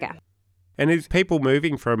 It's mega. And is people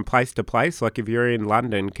moving from place to place? Like if you're in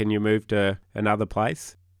London, can you move to another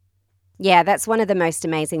place? Yeah, that's one of the most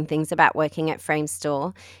amazing things about working at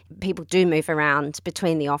Framestore. People do move around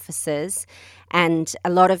between the offices, and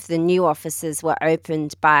a lot of the new offices were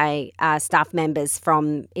opened by staff members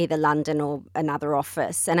from either London or another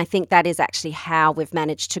office. And I think that is actually how we've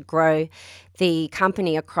managed to grow the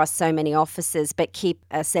company across so many offices, but keep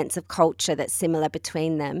a sense of culture that's similar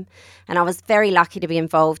between them. And I was very lucky to be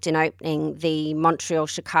involved in opening the Montreal,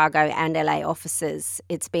 Chicago and LA offices.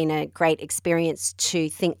 It's been a great experience to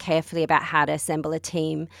think carefully about how to assemble a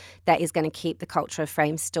team that is going to keep the culture of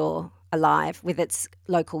Framestore alive with its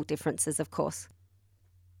local differences, of course.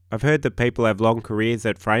 I've heard that people have long careers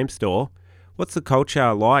at Framestore. What's the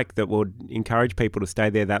culture like that would encourage people to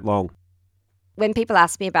stay there that long? When people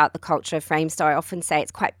ask me about the culture of Framestore, I often say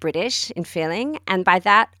it's quite British in feeling. And by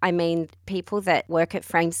that, I mean people that work at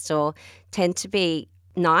Framestore tend to be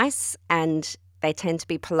nice and they tend to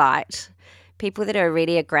be polite. People that are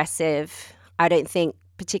really aggressive, I don't think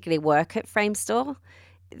particularly work at Framestore.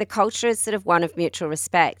 The culture is sort of one of mutual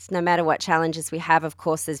respect. No matter what challenges we have, of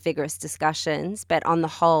course, there's vigorous discussions. But on the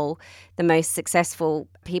whole, the most successful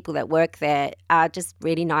people that work there are just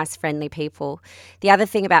really nice, friendly people. The other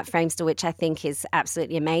thing about Framestore, which I think is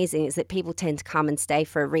absolutely amazing, is that people tend to come and stay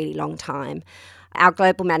for a really long time. Our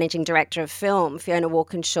global managing director of film, Fiona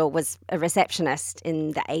Walkinshaw, was a receptionist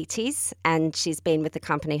in the 80s and she's been with the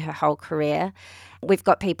company her whole career. We've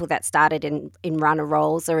got people that started in runner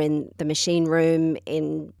roles or in the machine room,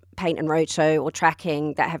 in paint and roadshow or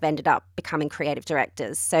tracking that have ended up becoming creative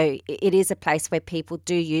directors. So it is a place where people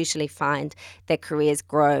do usually find their careers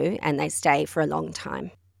grow and they stay for a long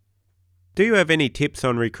time. Do you have any tips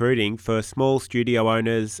on recruiting for small studio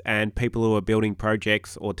owners and people who are building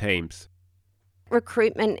projects or teams?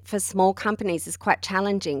 Recruitment for small companies is quite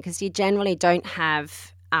challenging because you generally don't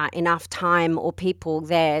have enough time or people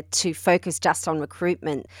there to focus just on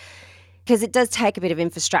recruitment, because it does take a bit of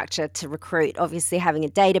infrastructure to recruit. Obviously, having a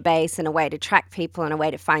database and a way to track people and a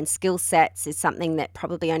way to find skill sets is something that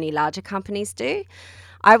probably only larger companies do.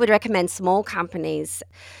 I would recommend small companies.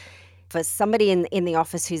 For somebody in the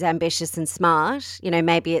office who's ambitious and smart,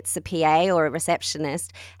 maybe it's a PA or a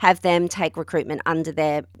receptionist, have them take recruitment under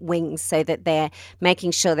their wings so that they're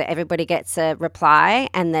making sure that everybody gets a reply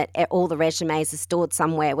and that all the resumes are stored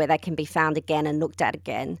somewhere where they can be found again and looked at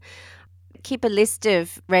again. Keep a list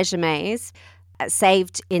of resumes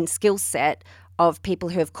saved in skill set of people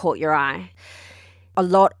who have caught your eye. A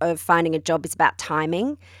lot of finding a job is about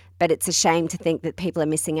timing. But it's a shame to think that people are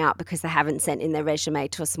missing out because they haven't sent in their resume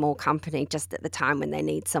to a small company just at the time when they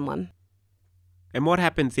need someone. And what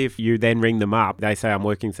happens if you then ring them up? They say, I'm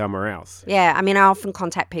working somewhere else. Yeah, I often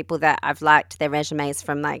contact people that I've liked their resumes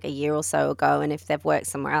from like a year or so ago, and if they've worked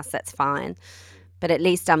somewhere else, that's fine. But at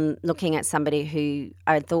least I'm looking at somebody who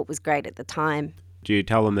I thought was great at the time. Do you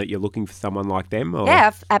tell them that you're looking for someone like them? Or?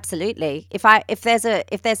 Yeah, absolutely. If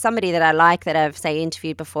there's somebody that I like that I've, say,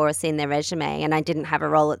 interviewed before or seen their resume and I didn't have a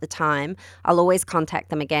role at the time, I'll always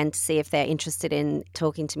contact them again to see if they're interested in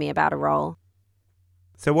talking to me about a role.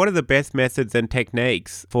 So what are the best methods and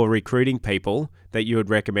techniques for recruiting people that you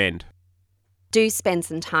would recommend? Do spend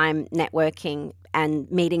some time networking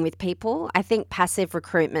and meeting with people. I think passive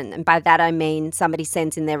recruitment, and by that I mean somebody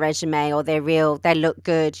sends in their resume or they look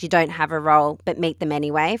good, you don't have a role, but meet them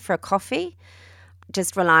anyway for a coffee.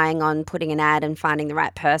 Just relying on putting an ad and finding the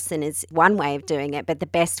right person is one way of doing it, but the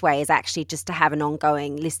best way is actually just to have an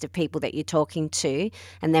ongoing list of people that you're talking to,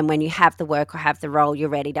 and then when you have the work or have the role, you're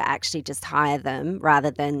ready to actually just hire them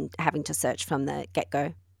rather than having to search from the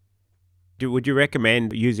get-go. Would you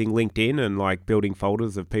recommend using LinkedIn and building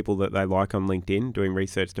folders of people that they like on LinkedIn, doing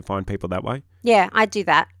research to find people that way? Yeah, I do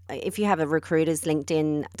that. If you have a recruiter's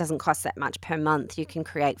LinkedIn, it doesn't cost that much per month. You can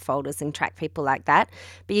create folders and track people like that.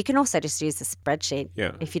 But you can also just use a spreadsheet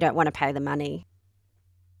if you don't want to pay the money.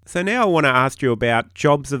 So now I want to ask you about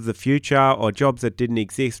jobs of the future or jobs that didn't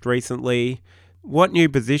exist recently. What new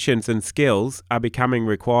positions and skills are becoming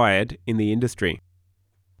required in the industry?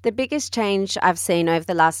 The biggest change I've seen over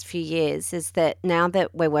the last few years is that now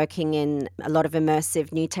that we're working in a lot of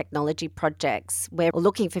immersive new technology projects, we're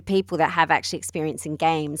looking for people that have actually experience in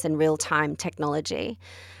games and real-time technology.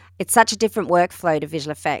 It's such a different workflow to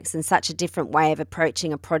visual effects and such a different way of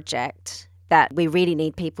approaching a project that we really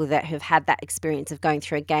need people that have had that experience of going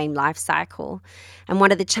through a game life cycle. And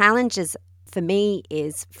one of the challenges for me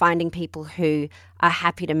is finding people who are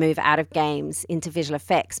happy to move out of games into visual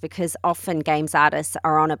effects, because often games artists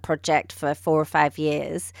are on a project for 4 or 5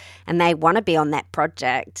 years and they want to be on that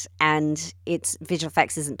project and visual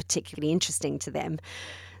effects isn't particularly interesting to them.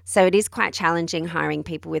 So it is quite challenging hiring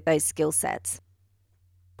people with those skill sets.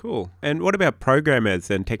 Cool. And what about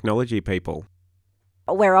programmers and technology people?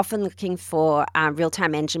 We're often looking for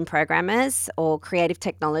real-time engine programmers or creative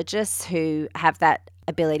technologists who have that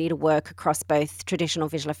ability to work across both traditional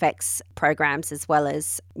visual effects programs as well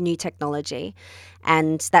as new technology.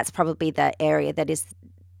 And that's probably the area that is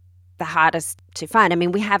the hardest to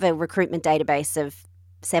find. We have a recruitment database of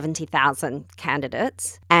 70,000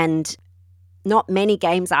 candidates, and not many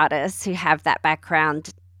games artists who have that background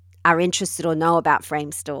are interested or know about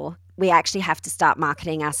Framestore. We actually have to start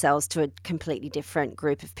marketing ourselves to a completely different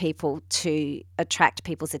group of people to attract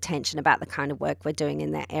people's attention about the kind of work we're doing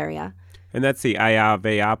in that area. And that's the AR,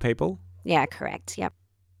 VR people? Yeah, correct. Yep.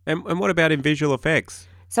 And what about in visual effects?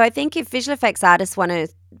 So I think if visual effects artists want to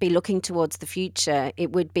be looking towards the future,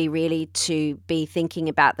 it would be really to be thinking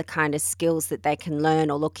about the kind of skills that they can learn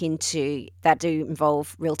or look into that do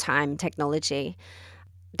involve real-time technology.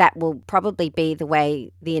 That will probably be the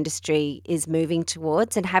way the industry is moving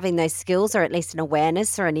towards, and having those skills or at least an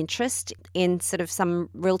awareness or an interest in sort of some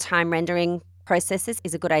real-time rendering processes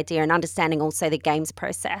is a good idea, and understanding also the games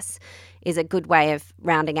process is a good way of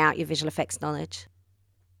rounding out your visual effects knowledge.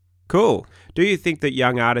 Cool. Do you think that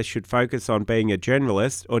young artists should focus on being a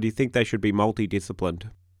generalist, or do you think they should be multidisciplined?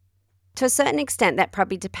 To a certain extent, that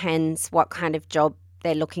probably depends what kind of job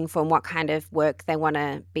they're looking for and what kind of work they want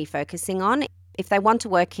to be focusing on. If they want to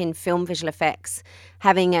work in film visual effects,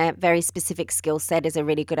 having a very specific skill set is a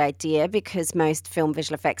really good idea, because most film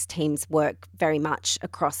visual effects teams work very much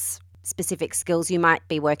across specific skills. You might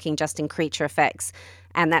be working just in creature effects,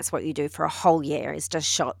 and that's what you do for a whole year, is just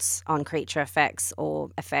shots on creature effects or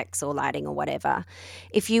lighting or whatever.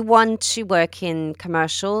 If you want to work in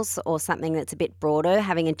commercials or something that's a bit broader,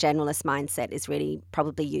 having a generalist mindset is really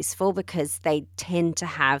probably useful, because they tend to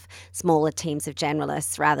have smaller teams of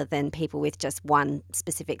generalists rather than people with just one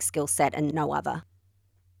specific skill set and no other.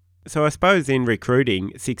 So I suppose in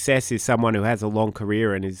recruiting, success is someone who has a long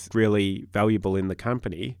career and is really valuable in the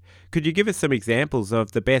company. Could you give us some examples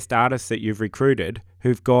of the best artists that you've recruited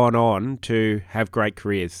who've gone on to have great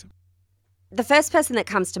careers? The first person that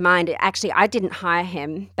comes to mind, actually, I didn't hire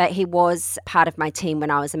him, but he was part of my team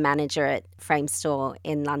when I was a manager at Framestore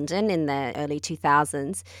in London in the early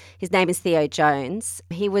 2000s. His name is Theo Jones.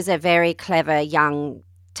 He was a very clever young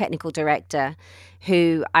technical director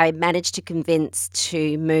who I managed to convince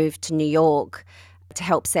to move to New York to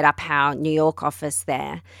help set up our New York office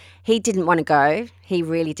there. He didn't want to go. He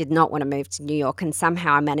really did not want to move to New York, and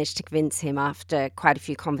somehow I managed to convince him after quite a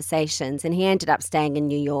few conversations, and he ended up staying in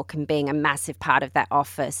New York and being a massive part of that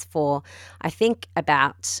office for, I think,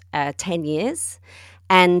 about 10 years.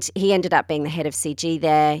 And he ended up being the head of CG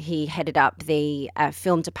there. He headed up the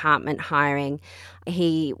film department hiring.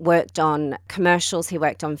 He worked on commercials. He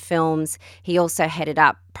worked on films. He also headed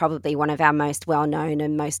up probably one of our most well-known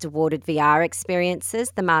and most awarded VR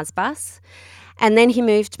experiences, the Mars Bus. And then he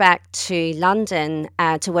moved back to London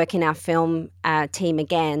to work in our film team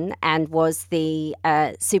again, and was the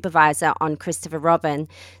supervisor on Christopher Robin.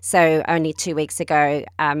 So only 2 weeks ago,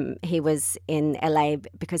 he was in LA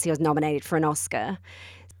because he was nominated for an Oscar.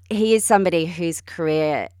 He is somebody whose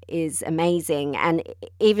career is amazing, and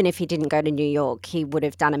even if he didn't go to New York, he would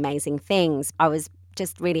have done amazing things. I was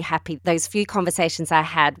just really happy. Those few conversations I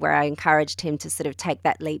had where I encouraged him to sort of take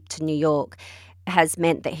that leap to New York has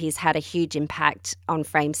meant that he's had a huge impact on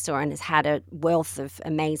Framestore and has had a wealth of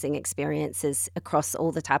amazing experiences across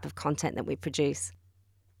all the type of content that we produce.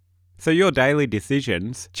 So your daily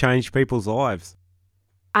decisions change people's lives.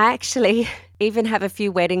 I actually even have a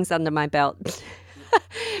few weddings under my belt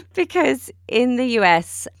because in the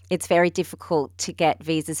US, it's very difficult to get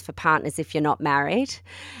visas for partners if you're not married.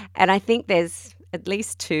 And I think there's at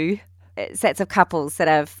least 2 sets of couples that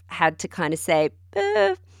I've had to kind of say,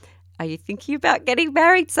 are you thinking about getting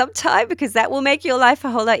married sometime? Because that will make your life a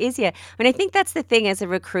whole lot easier. I mean, I think that's the thing as a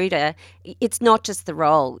recruiter. It's not just the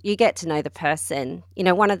role. You get to know the person. You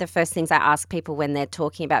know, one of the first things I ask people when they're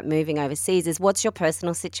talking about moving overseas is, what's your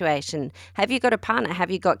personal situation? Have you got a partner? Have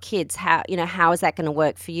you got kids? How is that going to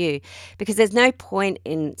work for you? Because there's no point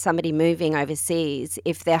in somebody moving overseas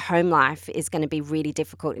if their home life is going to be really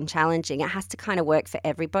difficult and challenging. It has to kind of work for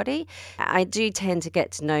everybody. I do tend to get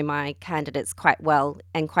to know my candidates quite well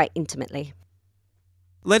and quite intimately.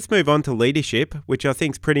 Let's move on to leadership, which I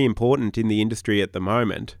think is pretty important in the industry at the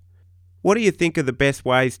moment. What do you think are the best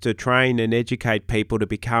ways to train and educate people to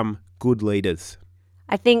become good leaders?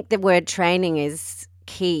 I think the word training is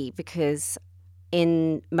key, because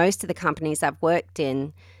in most of the companies I've worked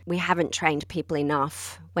in, we haven't trained people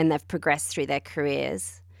enough when they've progressed through their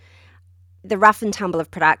careers. The rough and tumble of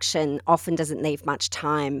production often doesn't leave much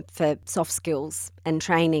time for soft skills and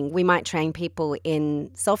training. We might train people in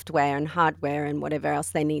software and hardware and whatever else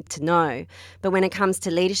they need to know. But when it comes to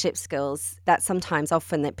leadership skills, that's sometimes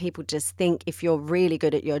often that people just think if you're really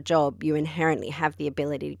good at your job, you inherently have the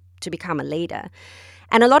ability to become a leader.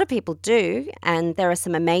 And a lot of people do, and there are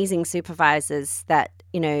some amazing supervisors that,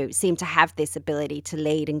 seem to have this ability to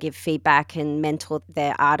lead and give feedback and mentor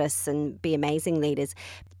their artists and be amazing leaders.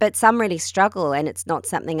 But some really struggle, and it's not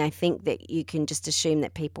something I think that you can just assume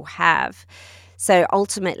that people have. So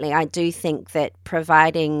ultimately, I do think that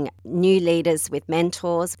providing new leaders with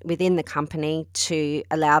mentors within the company to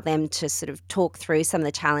allow them to sort of talk through some of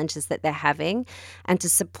the challenges that they're having, and to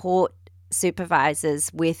support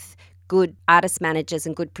supervisors with good artist managers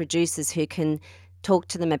and good producers who can talk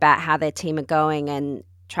to them about how their team are going and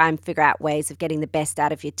try and figure out ways of getting the best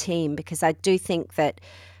out of your team, because I do think that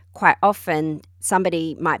quite often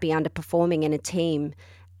somebody might be underperforming in a team,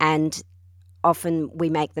 and often we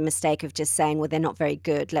make the mistake of just saying, well, they're not very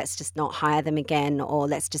good, let's just not hire them again, or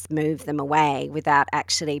let's just move them away, without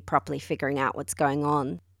actually properly figuring out what's going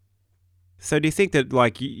on. So do you think that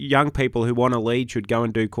young people who want to lead should go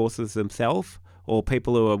and do courses themselves, or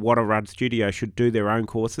people who want to run studios should do their own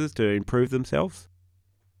courses to improve themselves?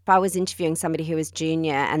 If I was interviewing somebody who was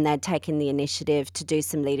junior and they'd taken the initiative to do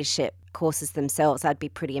some leadership courses themselves, I'd be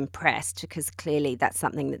pretty impressed, because clearly that's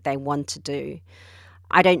something that they want to do.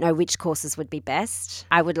 I don't know which courses would be best.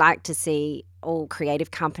 I would like to see all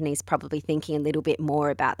creative companies probably thinking a little bit more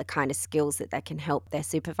about the kind of skills that they can help their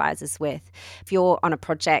supervisors with. If you're on a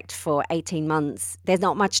project for 18 months, there's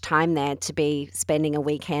not much time there to be spending a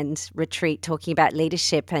weekend retreat talking about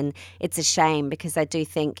leadership, and it's a shame, because I do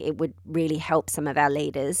think it would really help some of our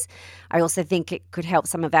leaders. I also think it could help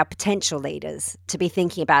some of our potential leaders to be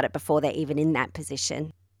thinking about it before they're even in that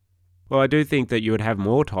position. Well, I do think that you would have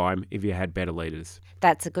more time if you had better leaders.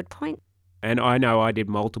 That's a good point. And I know I did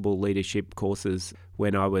multiple leadership courses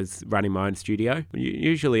when I was running my own studio,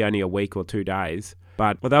 usually only a week or 2 days.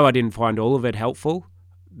 But although I didn't find all of it helpful,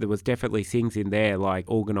 there was definitely things in there like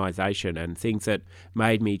organisation and things that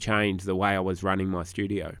made me change the way I was running my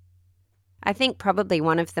studio. I think probably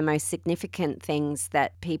one of the most significant things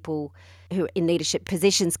that people who are in leadership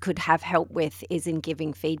positions could have help with is in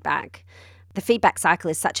giving feedback. The feedback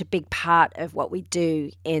cycle is such a big part of what we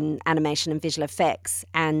do in animation and visual effects,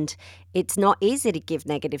 and it's not easy to give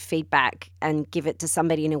negative feedback and give it to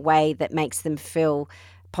somebody in a way that makes them feel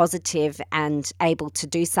positive and able to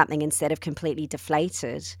do something instead of completely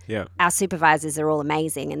deflated. Yeah. Our supervisors are all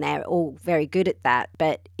amazing and they're all very good at that,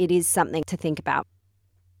 but it is something to think about.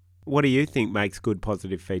 What do you think makes good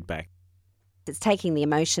positive feedback? It's taking the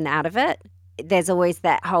emotion out of it. There's always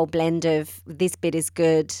that whole blend of this bit is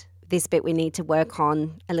good, this bit we need to work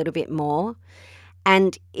on a little bit more.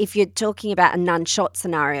 And if you're talking about a none-shot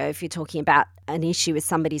scenario, if you're talking about an issue with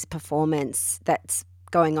somebody's performance that's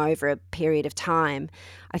going over a period of time,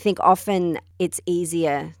 I think often it's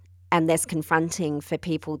easier and less confronting for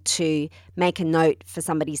people to make a note for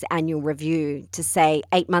somebody's annual review to say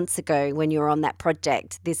 8 months ago when you were on that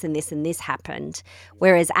project, this and this and this happened.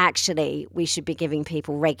 Whereas actually we should be giving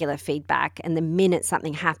people regular feedback, and the minute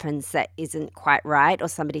something happens that isn't quite right or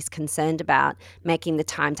somebody's concerned about, making the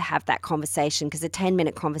time to have that conversation, because a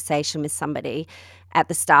 10-minute conversation with somebody at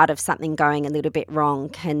the start of something going a little bit wrong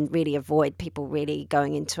can really avoid people really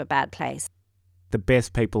going into a bad place. The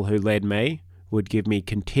best people who led me would give me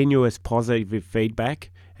continuous positive feedback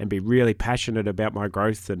and be really passionate about my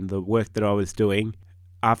growth and the work that I was doing.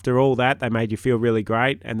 After all that, they made you feel really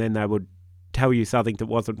great, and then they would tell you something that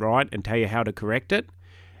wasn't right and tell you how to correct it.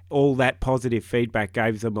 All that positive feedback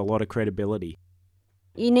gave them a lot of credibility.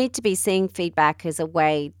 You need to be seeing feedback as a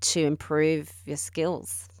way to improve your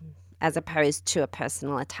skills as opposed to a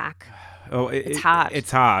personal attack. It's hard.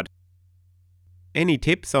 It's hard. Any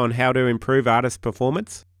tips on how to improve artist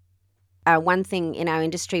performance? One thing in our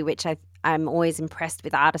industry which I'm always impressed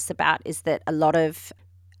with artists about is that a lot of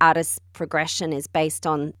artists' progression is based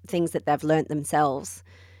on things that they've learnt themselves.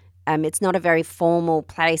 It's not a very formal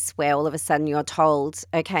place where all of a sudden you're told,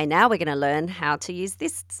 okay, now we're going to learn how to use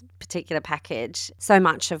this particular package. So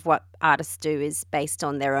much of what artists do is based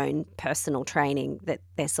on their own personal training, that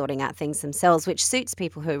they're sorting out things themselves, which suits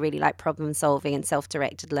people who really like problem solving and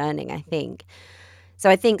self-directed learning, I think. So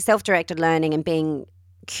I think self-directed learning and being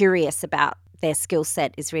curious about their skill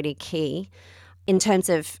set is really key. In terms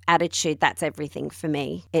of attitude, that's everything for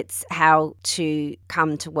me. It's how to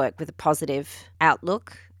come to work with a positive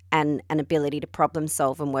outlook and an ability to problem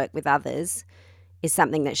solve and work with others is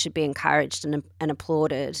something that should be encouraged and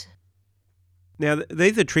applauded. Now,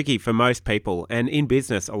 these are tricky for most people, and in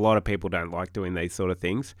business, a lot of people don't like doing these sort of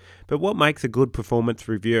things. But what makes a good performance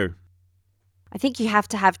review? I think you have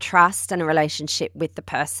to have trust and a relationship with the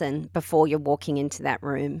person before you're walking into that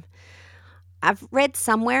room. I've read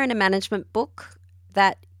somewhere in a management book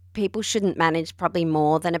that people shouldn't manage probably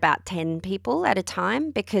more than about 10 people at a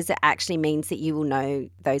time, because it actually means that you will know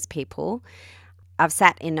those people. I've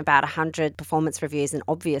sat in about 100 performance reviews, and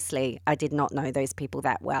obviously I did not know those people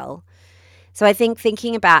that well. So I think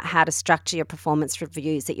thinking about how to structure your performance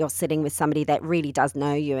reviews, that you're sitting with somebody that really does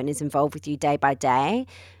know you and is involved with you day by day,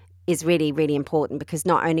 is really, really important, because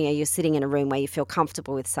not only are you sitting in a room where you feel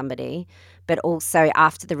comfortable with somebody, but also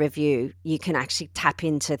after the review, you can actually tap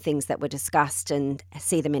into things that were discussed and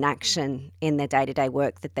see them in action in their day-to-day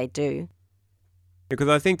work that they do. Because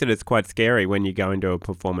I think that it's quite scary when you go into a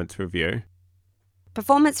performance review.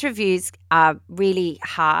 Performance reviews are really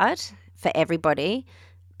hard for everybody.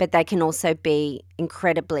 but they can also be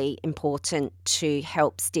incredibly important to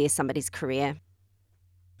help steer somebody's career.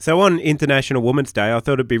 So on International Women's Day, I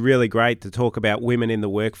thought it'd be really great to talk about women in the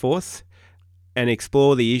workforce and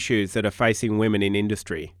explore the issues that are facing women in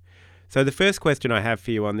industry. So the first question I have for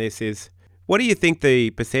you on this is, what do you think the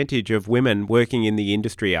percentage of women working in the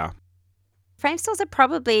industry are? Framestores are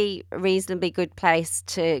probably a reasonably good place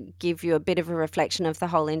to give you a bit of a reflection of the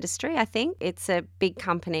whole industry, I think. It's a big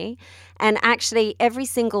company. And actually, every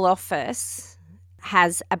single office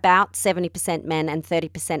has about 70% men and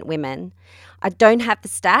 30% women. I don't have the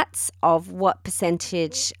stats of what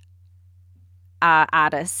percentage are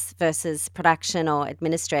artists versus production or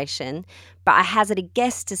administration, but I hazard a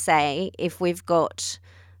guess to say if we've got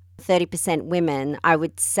 30% women, I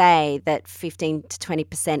would say that 15 to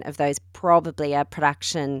 20% of those probably are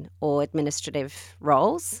production or administrative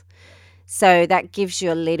roles. So that gives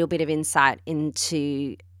you a little bit of insight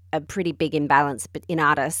into a pretty big imbalance in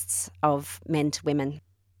artists of men to women.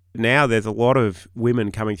 Now there's a lot of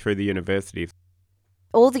women coming through the university.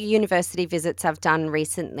 All the university visits I've done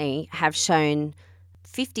recently have shown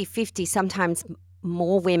 50-50, sometimes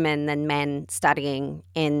more women than men studying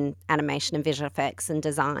in animation and visual effects and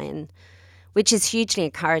design, which is hugely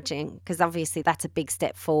encouraging because obviously that's a big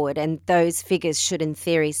step forward, and those figures should in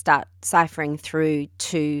theory start ciphering through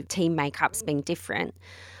to team makeups being different.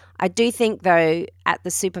 I do think though at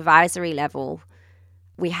the supervisory level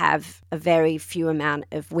we have a very few amount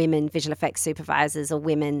of women visual effects supervisors or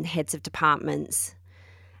women heads of departments,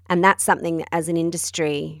 and that's something that as an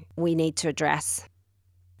industry we need to address.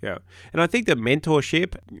 Yeah. And I think that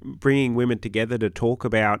mentorship, bringing women together to talk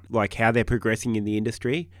about like how they're progressing in the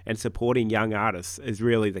industry and supporting young artists is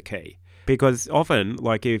really the key. Because often,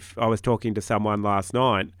 like if I was talking to someone last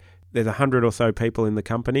night, there's 100 or so people in the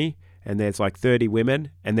company and there's like 30 women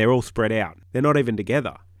and they're all spread out. They're not even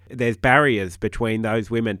together. There's barriers between those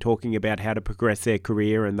women talking about how to progress their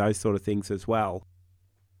career and those sort of things as well.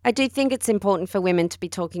 I do think it's important for women to be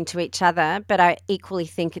talking to each other, but I equally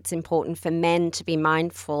think it's important for men to be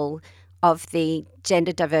mindful of the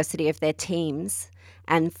gender diversity of their teams,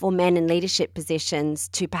 and for men in leadership positions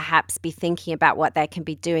to perhaps be thinking about what they can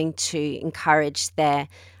be doing to encourage their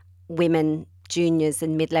women juniors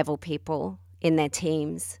and mid-level people in their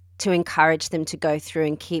teams, to encourage them to go through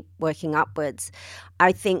and keep working upwards.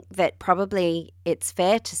 I think that probably it's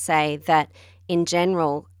fair to say that in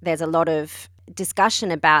general there's a lot of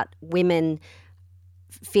discussion about women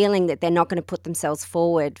feeling that they're not going to put themselves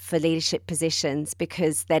forward for leadership positions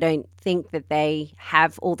because they don't think that they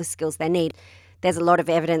have all the skills they need. There's a lot of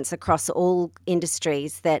evidence across all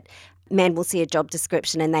industries that men will see a job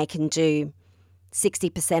description and they can do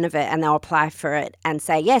 60% of it and they'll apply for it and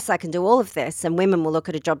say, yes, I can do all of this. And women will look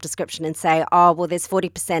at a job description and say, oh, well, there's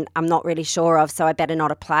 40% I'm not really sure of, so I better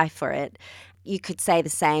not apply for it. You could say the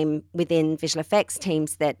same within visual effects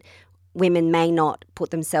teams, that women may not put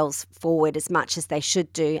themselves forward as much as they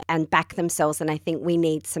should do and back themselves. And I think we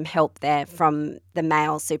need some help there from the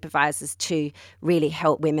male supervisors to really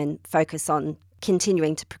help women focus on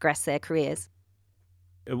continuing to progress their careers.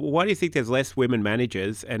 Why do you think there's less women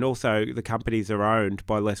managers, and also the companies are owned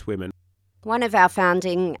by less women? One of our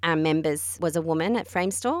founding members was a woman at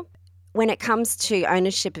Framestore. When it comes to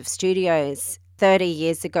ownership of studios, 30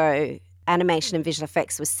 years ago, animation and visual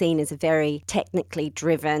effects was seen as a very technically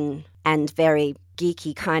driven and very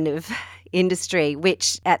geeky kind of industry,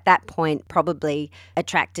 which at that point probably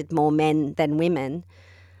attracted more men than women.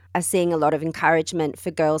 I'm seeing a lot of encouragement for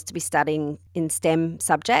girls to be studying in STEM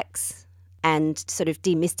subjects and sort of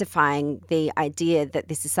demystifying the idea that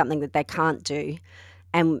this is something that they can't do.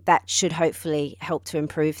 And that should hopefully help to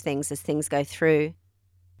improve things as things go through.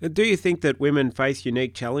 Do you think that women face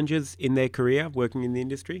unique challenges in their career working in the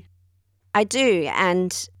industry? I do,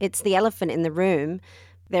 and it's the elephant in the room.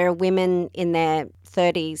 There are women in their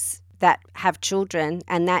 30s that have children,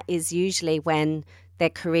 and that is usually when their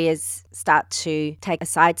careers start to take a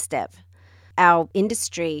sidestep. Our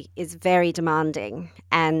industry is very demanding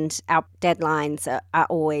and our deadlines are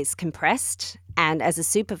always compressed. And as a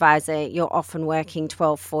supervisor, you're often working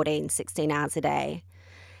 12, 14, 16 hours a day.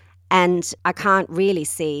 And I can't really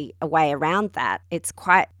see a way around that. It's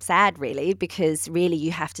quite sad, really, because really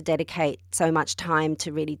you have to dedicate so much time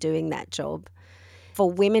to really doing that job. For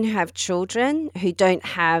women who have children who don't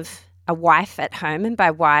have a wife at home, and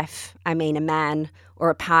by wife I mean a man or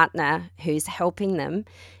a partner who's helping them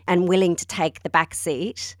and willing to take the back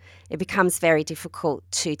seat, it becomes very difficult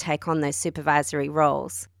to take on those supervisory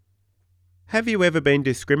roles. Have you ever been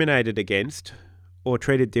discriminated against or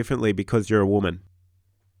treated differently because you're a woman?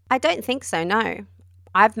 I don't think so, no.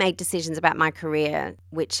 I've made decisions about my career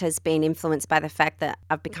which has been influenced by the fact that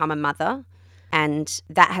I've become a mother. And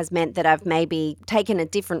that has meant that I've maybe taken a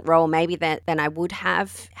different role maybe than I would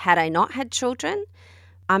have had I not had children.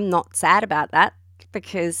 I'm not sad about that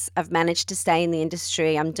because I've managed to stay in the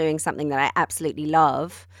industry. I'm doing something that I absolutely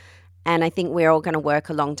love. And I think we're all going to work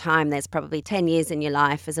a long time. There's probably 10 years in your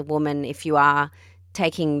life as a woman, if you are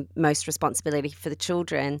taking most responsibility for the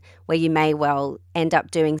children, where you may well end up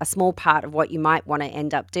doing a small part of what you might want to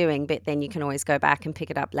end up doing, but then you can always go back and pick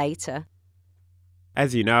it up later.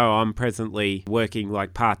 As you know, I'm presently working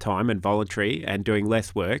like part-time and voluntary and doing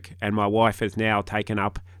less work, and my wife has now taken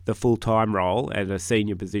up the full-time role at a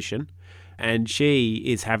senior position, and she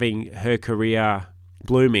is having her career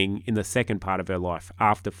blooming in the second part of her life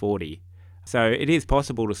after 40. So it is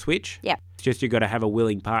possible to switch. Yeah. It's just you've got to have a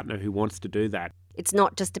willing partner who wants to do that. It's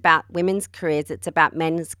not just about women's careers, it's about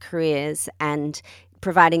men's careers and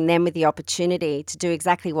providing them with the opportunity to do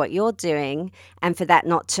exactly what you're doing and for that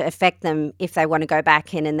not to affect them if they want to go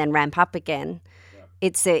back in and then ramp up again.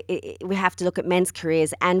 Yeah. We have to look at men's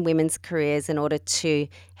careers and women's careers in order to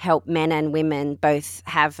help men and women both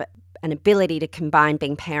have an ability to combine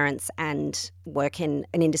being parents and work in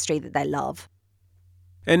an industry that they love.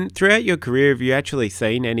 And throughout your career, have you actually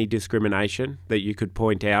seen any discrimination that you could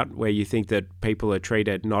point out where you think that people are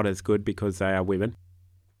treated not as good because they are women?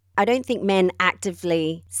 I don't think men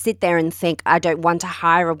actively sit there and think, I don't want to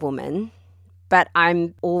hire a woman, but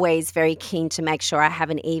I'm always very keen to make sure I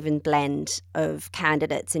have an even blend of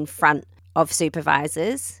candidates in front of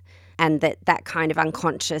supervisors and that kind of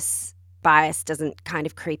unconscious bias doesn't kind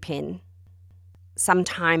of creep in.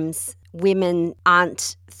 Sometimes women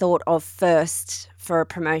aren't thought of first for a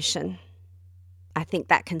promotion. I think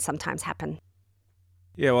that can sometimes happen.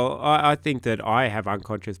 Yeah, well, I think that I have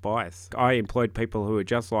unconscious bias. I employed people who are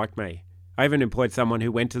just like me. I even employed someone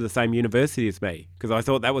who went to the same university as me because I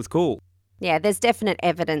thought that was cool. Yeah, there's definite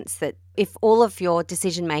evidence that if all of your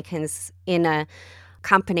decision makers in a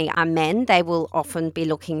company are men, they will often be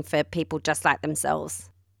looking for people just like themselves.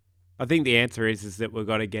 I think the answer is that we've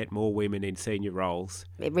got to get more women in senior roles.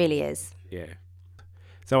 It really is. Yeah.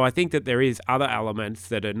 So I think that there is other elements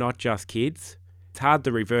that are not just kids. It's hard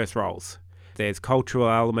to reverse roles. There's cultural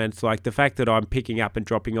elements like the fact that I'm picking up and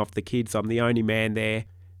dropping off the kids. I'm the only man there.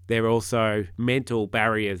 There are also mental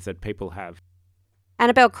barriers that people have.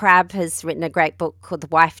 Annabelle Crabb has written a great book called The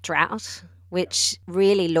Wife Drought, which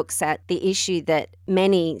really looks at the issue that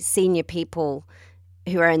many senior people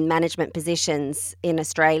who are in management positions in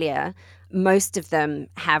Australia, most of them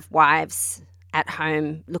have wives at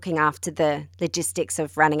home looking after the logistics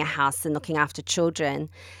of running a house and looking after children.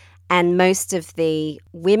 And most of the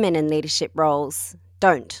women in leadership roles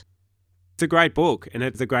don't. It's a great book and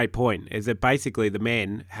it's a great point, is that basically the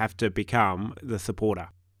men have to become the supporter.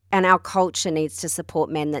 And our culture needs to support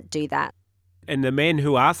men that do that. And the men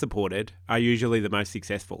who are supported are usually the most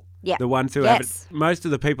successful. Yeah. The ones who haven't. Most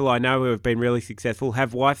of the people I know who have been really successful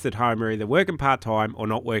have wives at home who are either working part-time or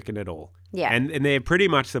not working at all. Yeah. And they're pretty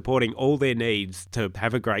much supporting all their needs to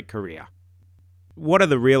have a great career. What are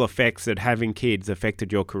the real effects that having kids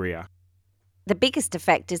affected your career? The biggest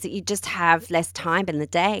effect is that you just have less time in the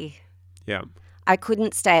day. Yeah. I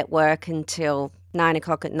couldn't stay at work until 9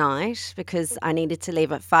 o'clock at night because I needed to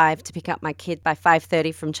leave at 5 to pick up my kid by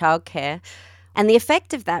 5:30 from childcare. And the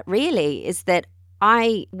effect of that really is that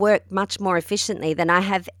I work much more efficiently than I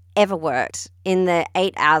have ever worked. In the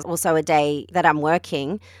 8 hours or so a day that I'm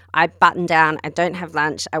working, I button down, I don't have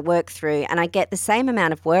lunch, I work through, and I get the same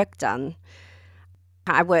amount of work done.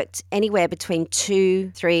 I worked anywhere between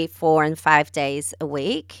 2, 3, 4 and 5 days a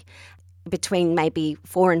week. Between maybe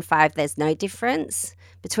 4 and 5, there's no difference.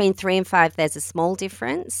 Between 3 and 5, there's a small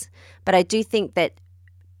difference. But I do think that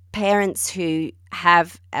parents who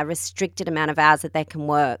have a restricted amount of hours that they can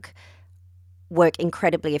work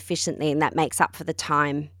incredibly efficiently, and that makes up for the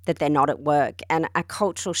time that they're not at work. And a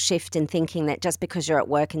cultural shift in thinking that just because you're at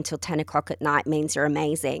work until 10 o'clock at night means you're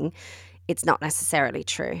amazing, it's not necessarily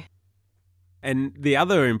true. And the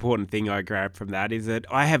other important thing I grabbed from that is that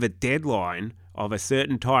I have a deadline of a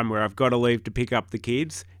certain time where I've got to leave to pick up the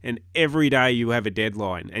kids, and every day you have a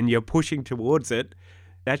deadline and you're pushing towards it.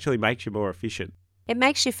 It actually makes you more efficient. It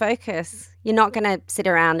makes you focus. You're not going to sit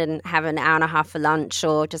around and have an hour and a half for lunch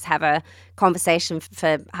or just have a conversation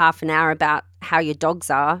for half an hour about how your dogs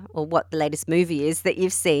are or what the latest movie is that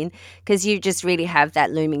you've seen, because you just really have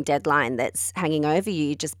that looming deadline that's hanging over you.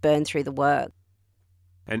 You just burn through the work.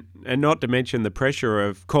 And not to mention the pressure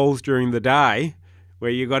of calls during the day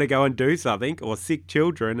where you got to go and do something, or sick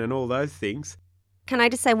children and all those things. Can I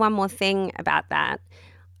just say one more thing about that?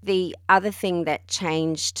 The other thing that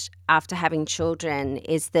changed after having children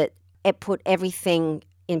is that it put everything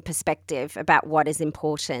in perspective about what is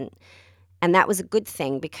important. And that was a good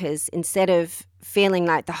thing because instead of feeling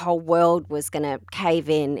like the whole world was going to cave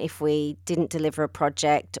in if we didn't deliver a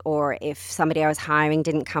project, or if somebody I was hiring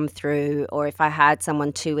didn't come through, or if I hired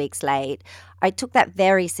someone 2 weeks late, I took that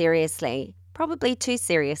very seriously, probably too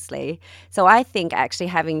seriously. So I think actually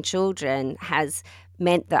having children has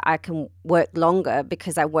meant that I can work longer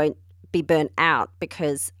because I won't be burnt out,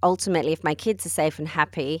 because ultimately if my kids are safe and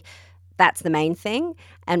happy, that's the main thing.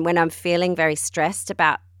 And when I'm feeling very stressed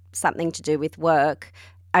about something to do with work,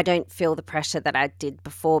 I don't feel the pressure that I did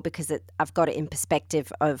before because I've got it in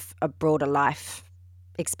perspective of a broader life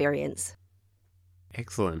experience.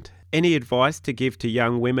 Excellent. Any advice to give to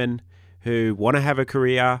young women who want to have a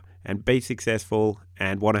career and be successful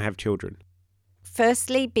and want to have children?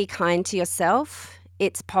 Firstly, be kind to yourself.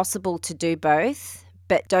 It's possible to do both,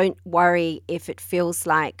 but don't worry if it feels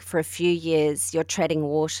like for a few years you're treading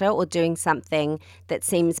water or doing something that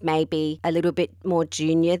seems maybe a little bit more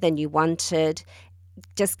junior than you wanted.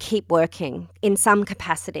 Just keep working in some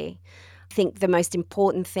capacity. I think the most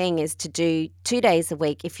important thing is to do 2 days a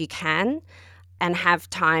week if you can, and have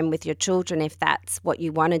time with your children if that's what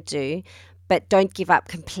you want to do, but don't give up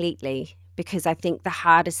completely, because I think the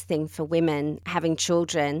hardest thing for women having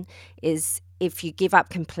children is if you give up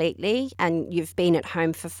completely and you've been at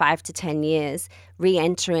home for 5 to 10 years,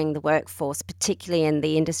 re-entering the workforce, particularly in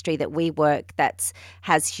the industry that we work that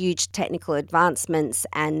has huge technical advancements,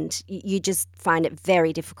 and you just find it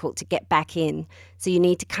very difficult to get back in. So you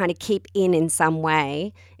need to kind of keep in some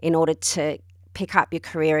way in order to pick up your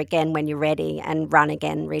career again when you're ready and run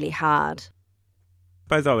again really hard.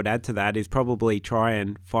 I suppose I would add to that is probably try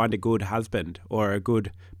and find a good husband or a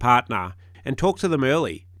good partner and talk to them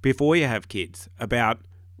early before you have kids about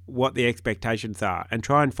what the expectations are, and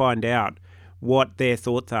try and find out what their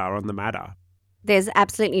thoughts are on the matter. There's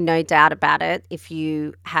absolutely no doubt about it. If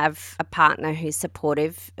you have a partner who's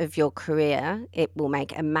supportive of your career, it will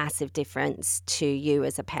make a massive difference to you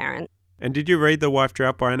as a parent. And did you read The Wife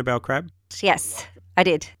Drought by Annabel Crabb? Yes, I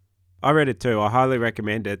did. I read it too. I highly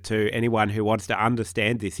recommend it to anyone who wants to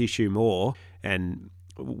understand this issue more and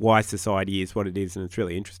why society is what it is, and it's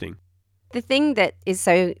really interesting. The thing that is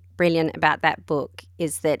so brilliant about that book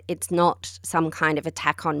is that it's not some kind of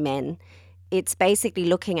attack on men. It's basically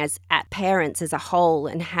looking at parents as a whole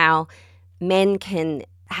and how men can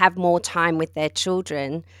have more time with their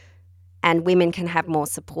children and women can have more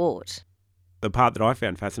support. The part that I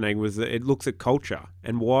found fascinating was that it looks at culture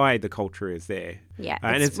and why the culture is there. Yeah,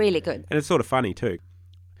 it's really good. And it's sort of funny too.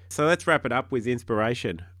 So let's wrap it up with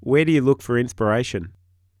inspiration. Where do you look for inspiration?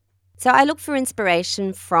 So I look for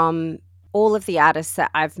inspiration from all of the artists that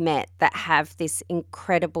I've met that have this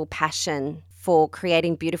incredible passion for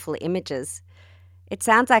creating beautiful images. It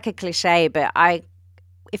sounds like a cliche, but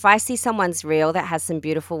if I see someone's reel that has some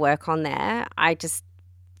beautiful work on there, I just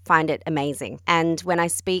find it amazing. And when I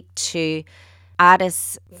speak to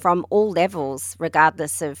artists from all levels,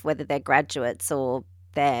 regardless of whether they're graduates or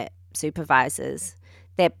they're supervisors,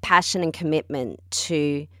 their passion and commitment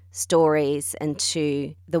to stories and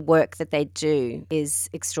to the work that they do is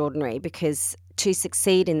extraordinary, because to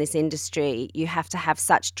succeed in this industry, you have to have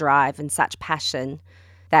such drive and such passion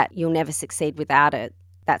that you'll never succeed without it.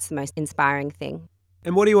 That's the most inspiring thing.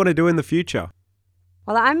 And what do you want to do in the future?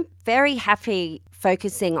 Well, I'm very happy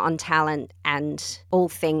focusing on talent and all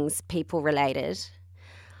things people related.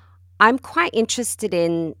 I'm quite interested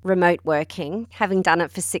in remote working, having done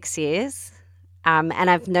it for 6 years. And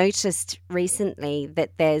I've noticed recently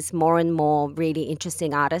that there's more and more really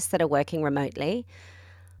interesting artists that are working remotely.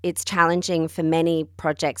 It's challenging for many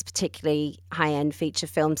projects, particularly high-end feature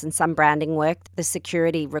films and some branding work. The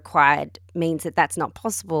security required means that that's not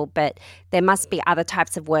possible, but there must be other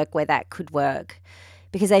types of work where that could work.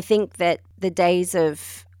 Because I think that the days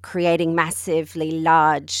of creating massively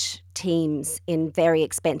large teams in very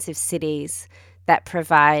expensive cities that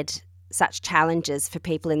provide such challenges for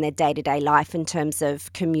people in their day-to-day life in terms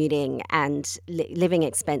of commuting and living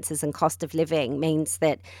expenses and cost of living means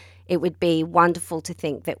that it would be wonderful to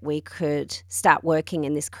think that we could start working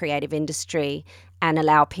in this creative industry and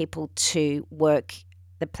allow people to work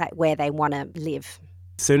where they want to live.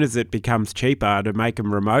 As soon as it becomes cheaper to make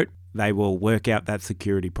them remote, they will work out that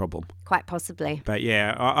security problem. Quite possibly. But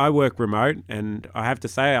yeah, I work remote and I have to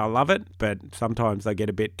say I love it, but sometimes I get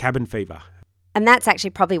a bit cabin fever. And that's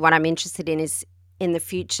actually probably what I'm interested in, is in the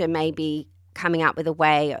future maybe coming up with a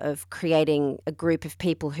way of creating a group of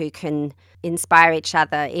people who can inspire each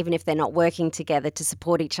other, even if they're not working together, to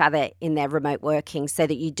support each other in their remote working so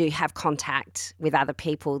that you do have contact with other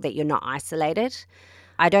people, that you're not isolated.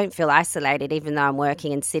 I don't feel isolated, even though I'm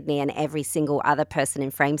working in Sydney and every single other person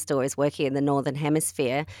in Framestore is working in the Northern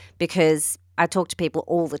Hemisphere, because I talk to people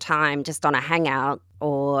all the time just on a hangout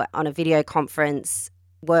or on a video conference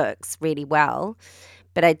works really well.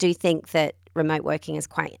 But I do think that remote working is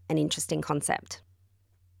quite an interesting concept.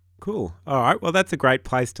 Cool. All right. Well, that's a great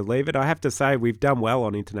place to leave it. I have to say we've done well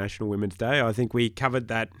on International Women's Day. I think we covered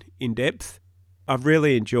that in depth. I've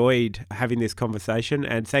really enjoyed having this conversation,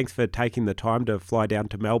 and thanks for taking the time to fly down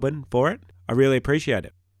to Melbourne for it. I really appreciate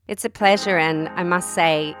it. It's a pleasure, and I must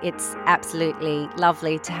say it's absolutely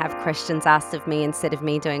lovely to have questions asked of me instead of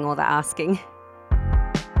me doing all the asking.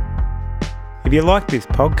 If you like this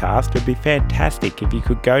podcast, it'd be fantastic if you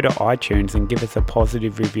could go to iTunes and give us a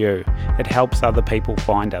positive review. It helps other people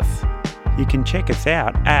find us. You can check us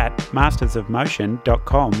out at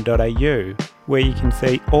mastersofmotion.com.au, where you can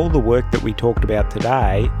see all the work that we talked about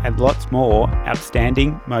today and lots more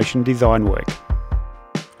outstanding motion design work.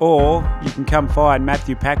 Or you can come find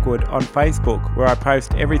Matthew Packwood on Facebook, where I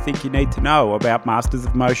post everything you need to know about Masters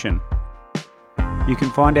of Motion. You can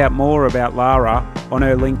find out more about Lara on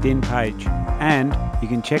her LinkedIn page, and you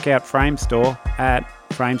can check out Framestore at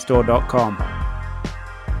framestore.com.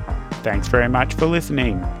 Thanks very much for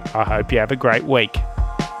listening. I hope you have a great week.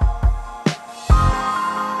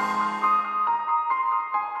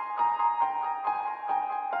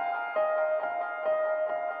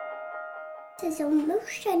 This is a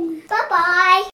motion. Bye-bye.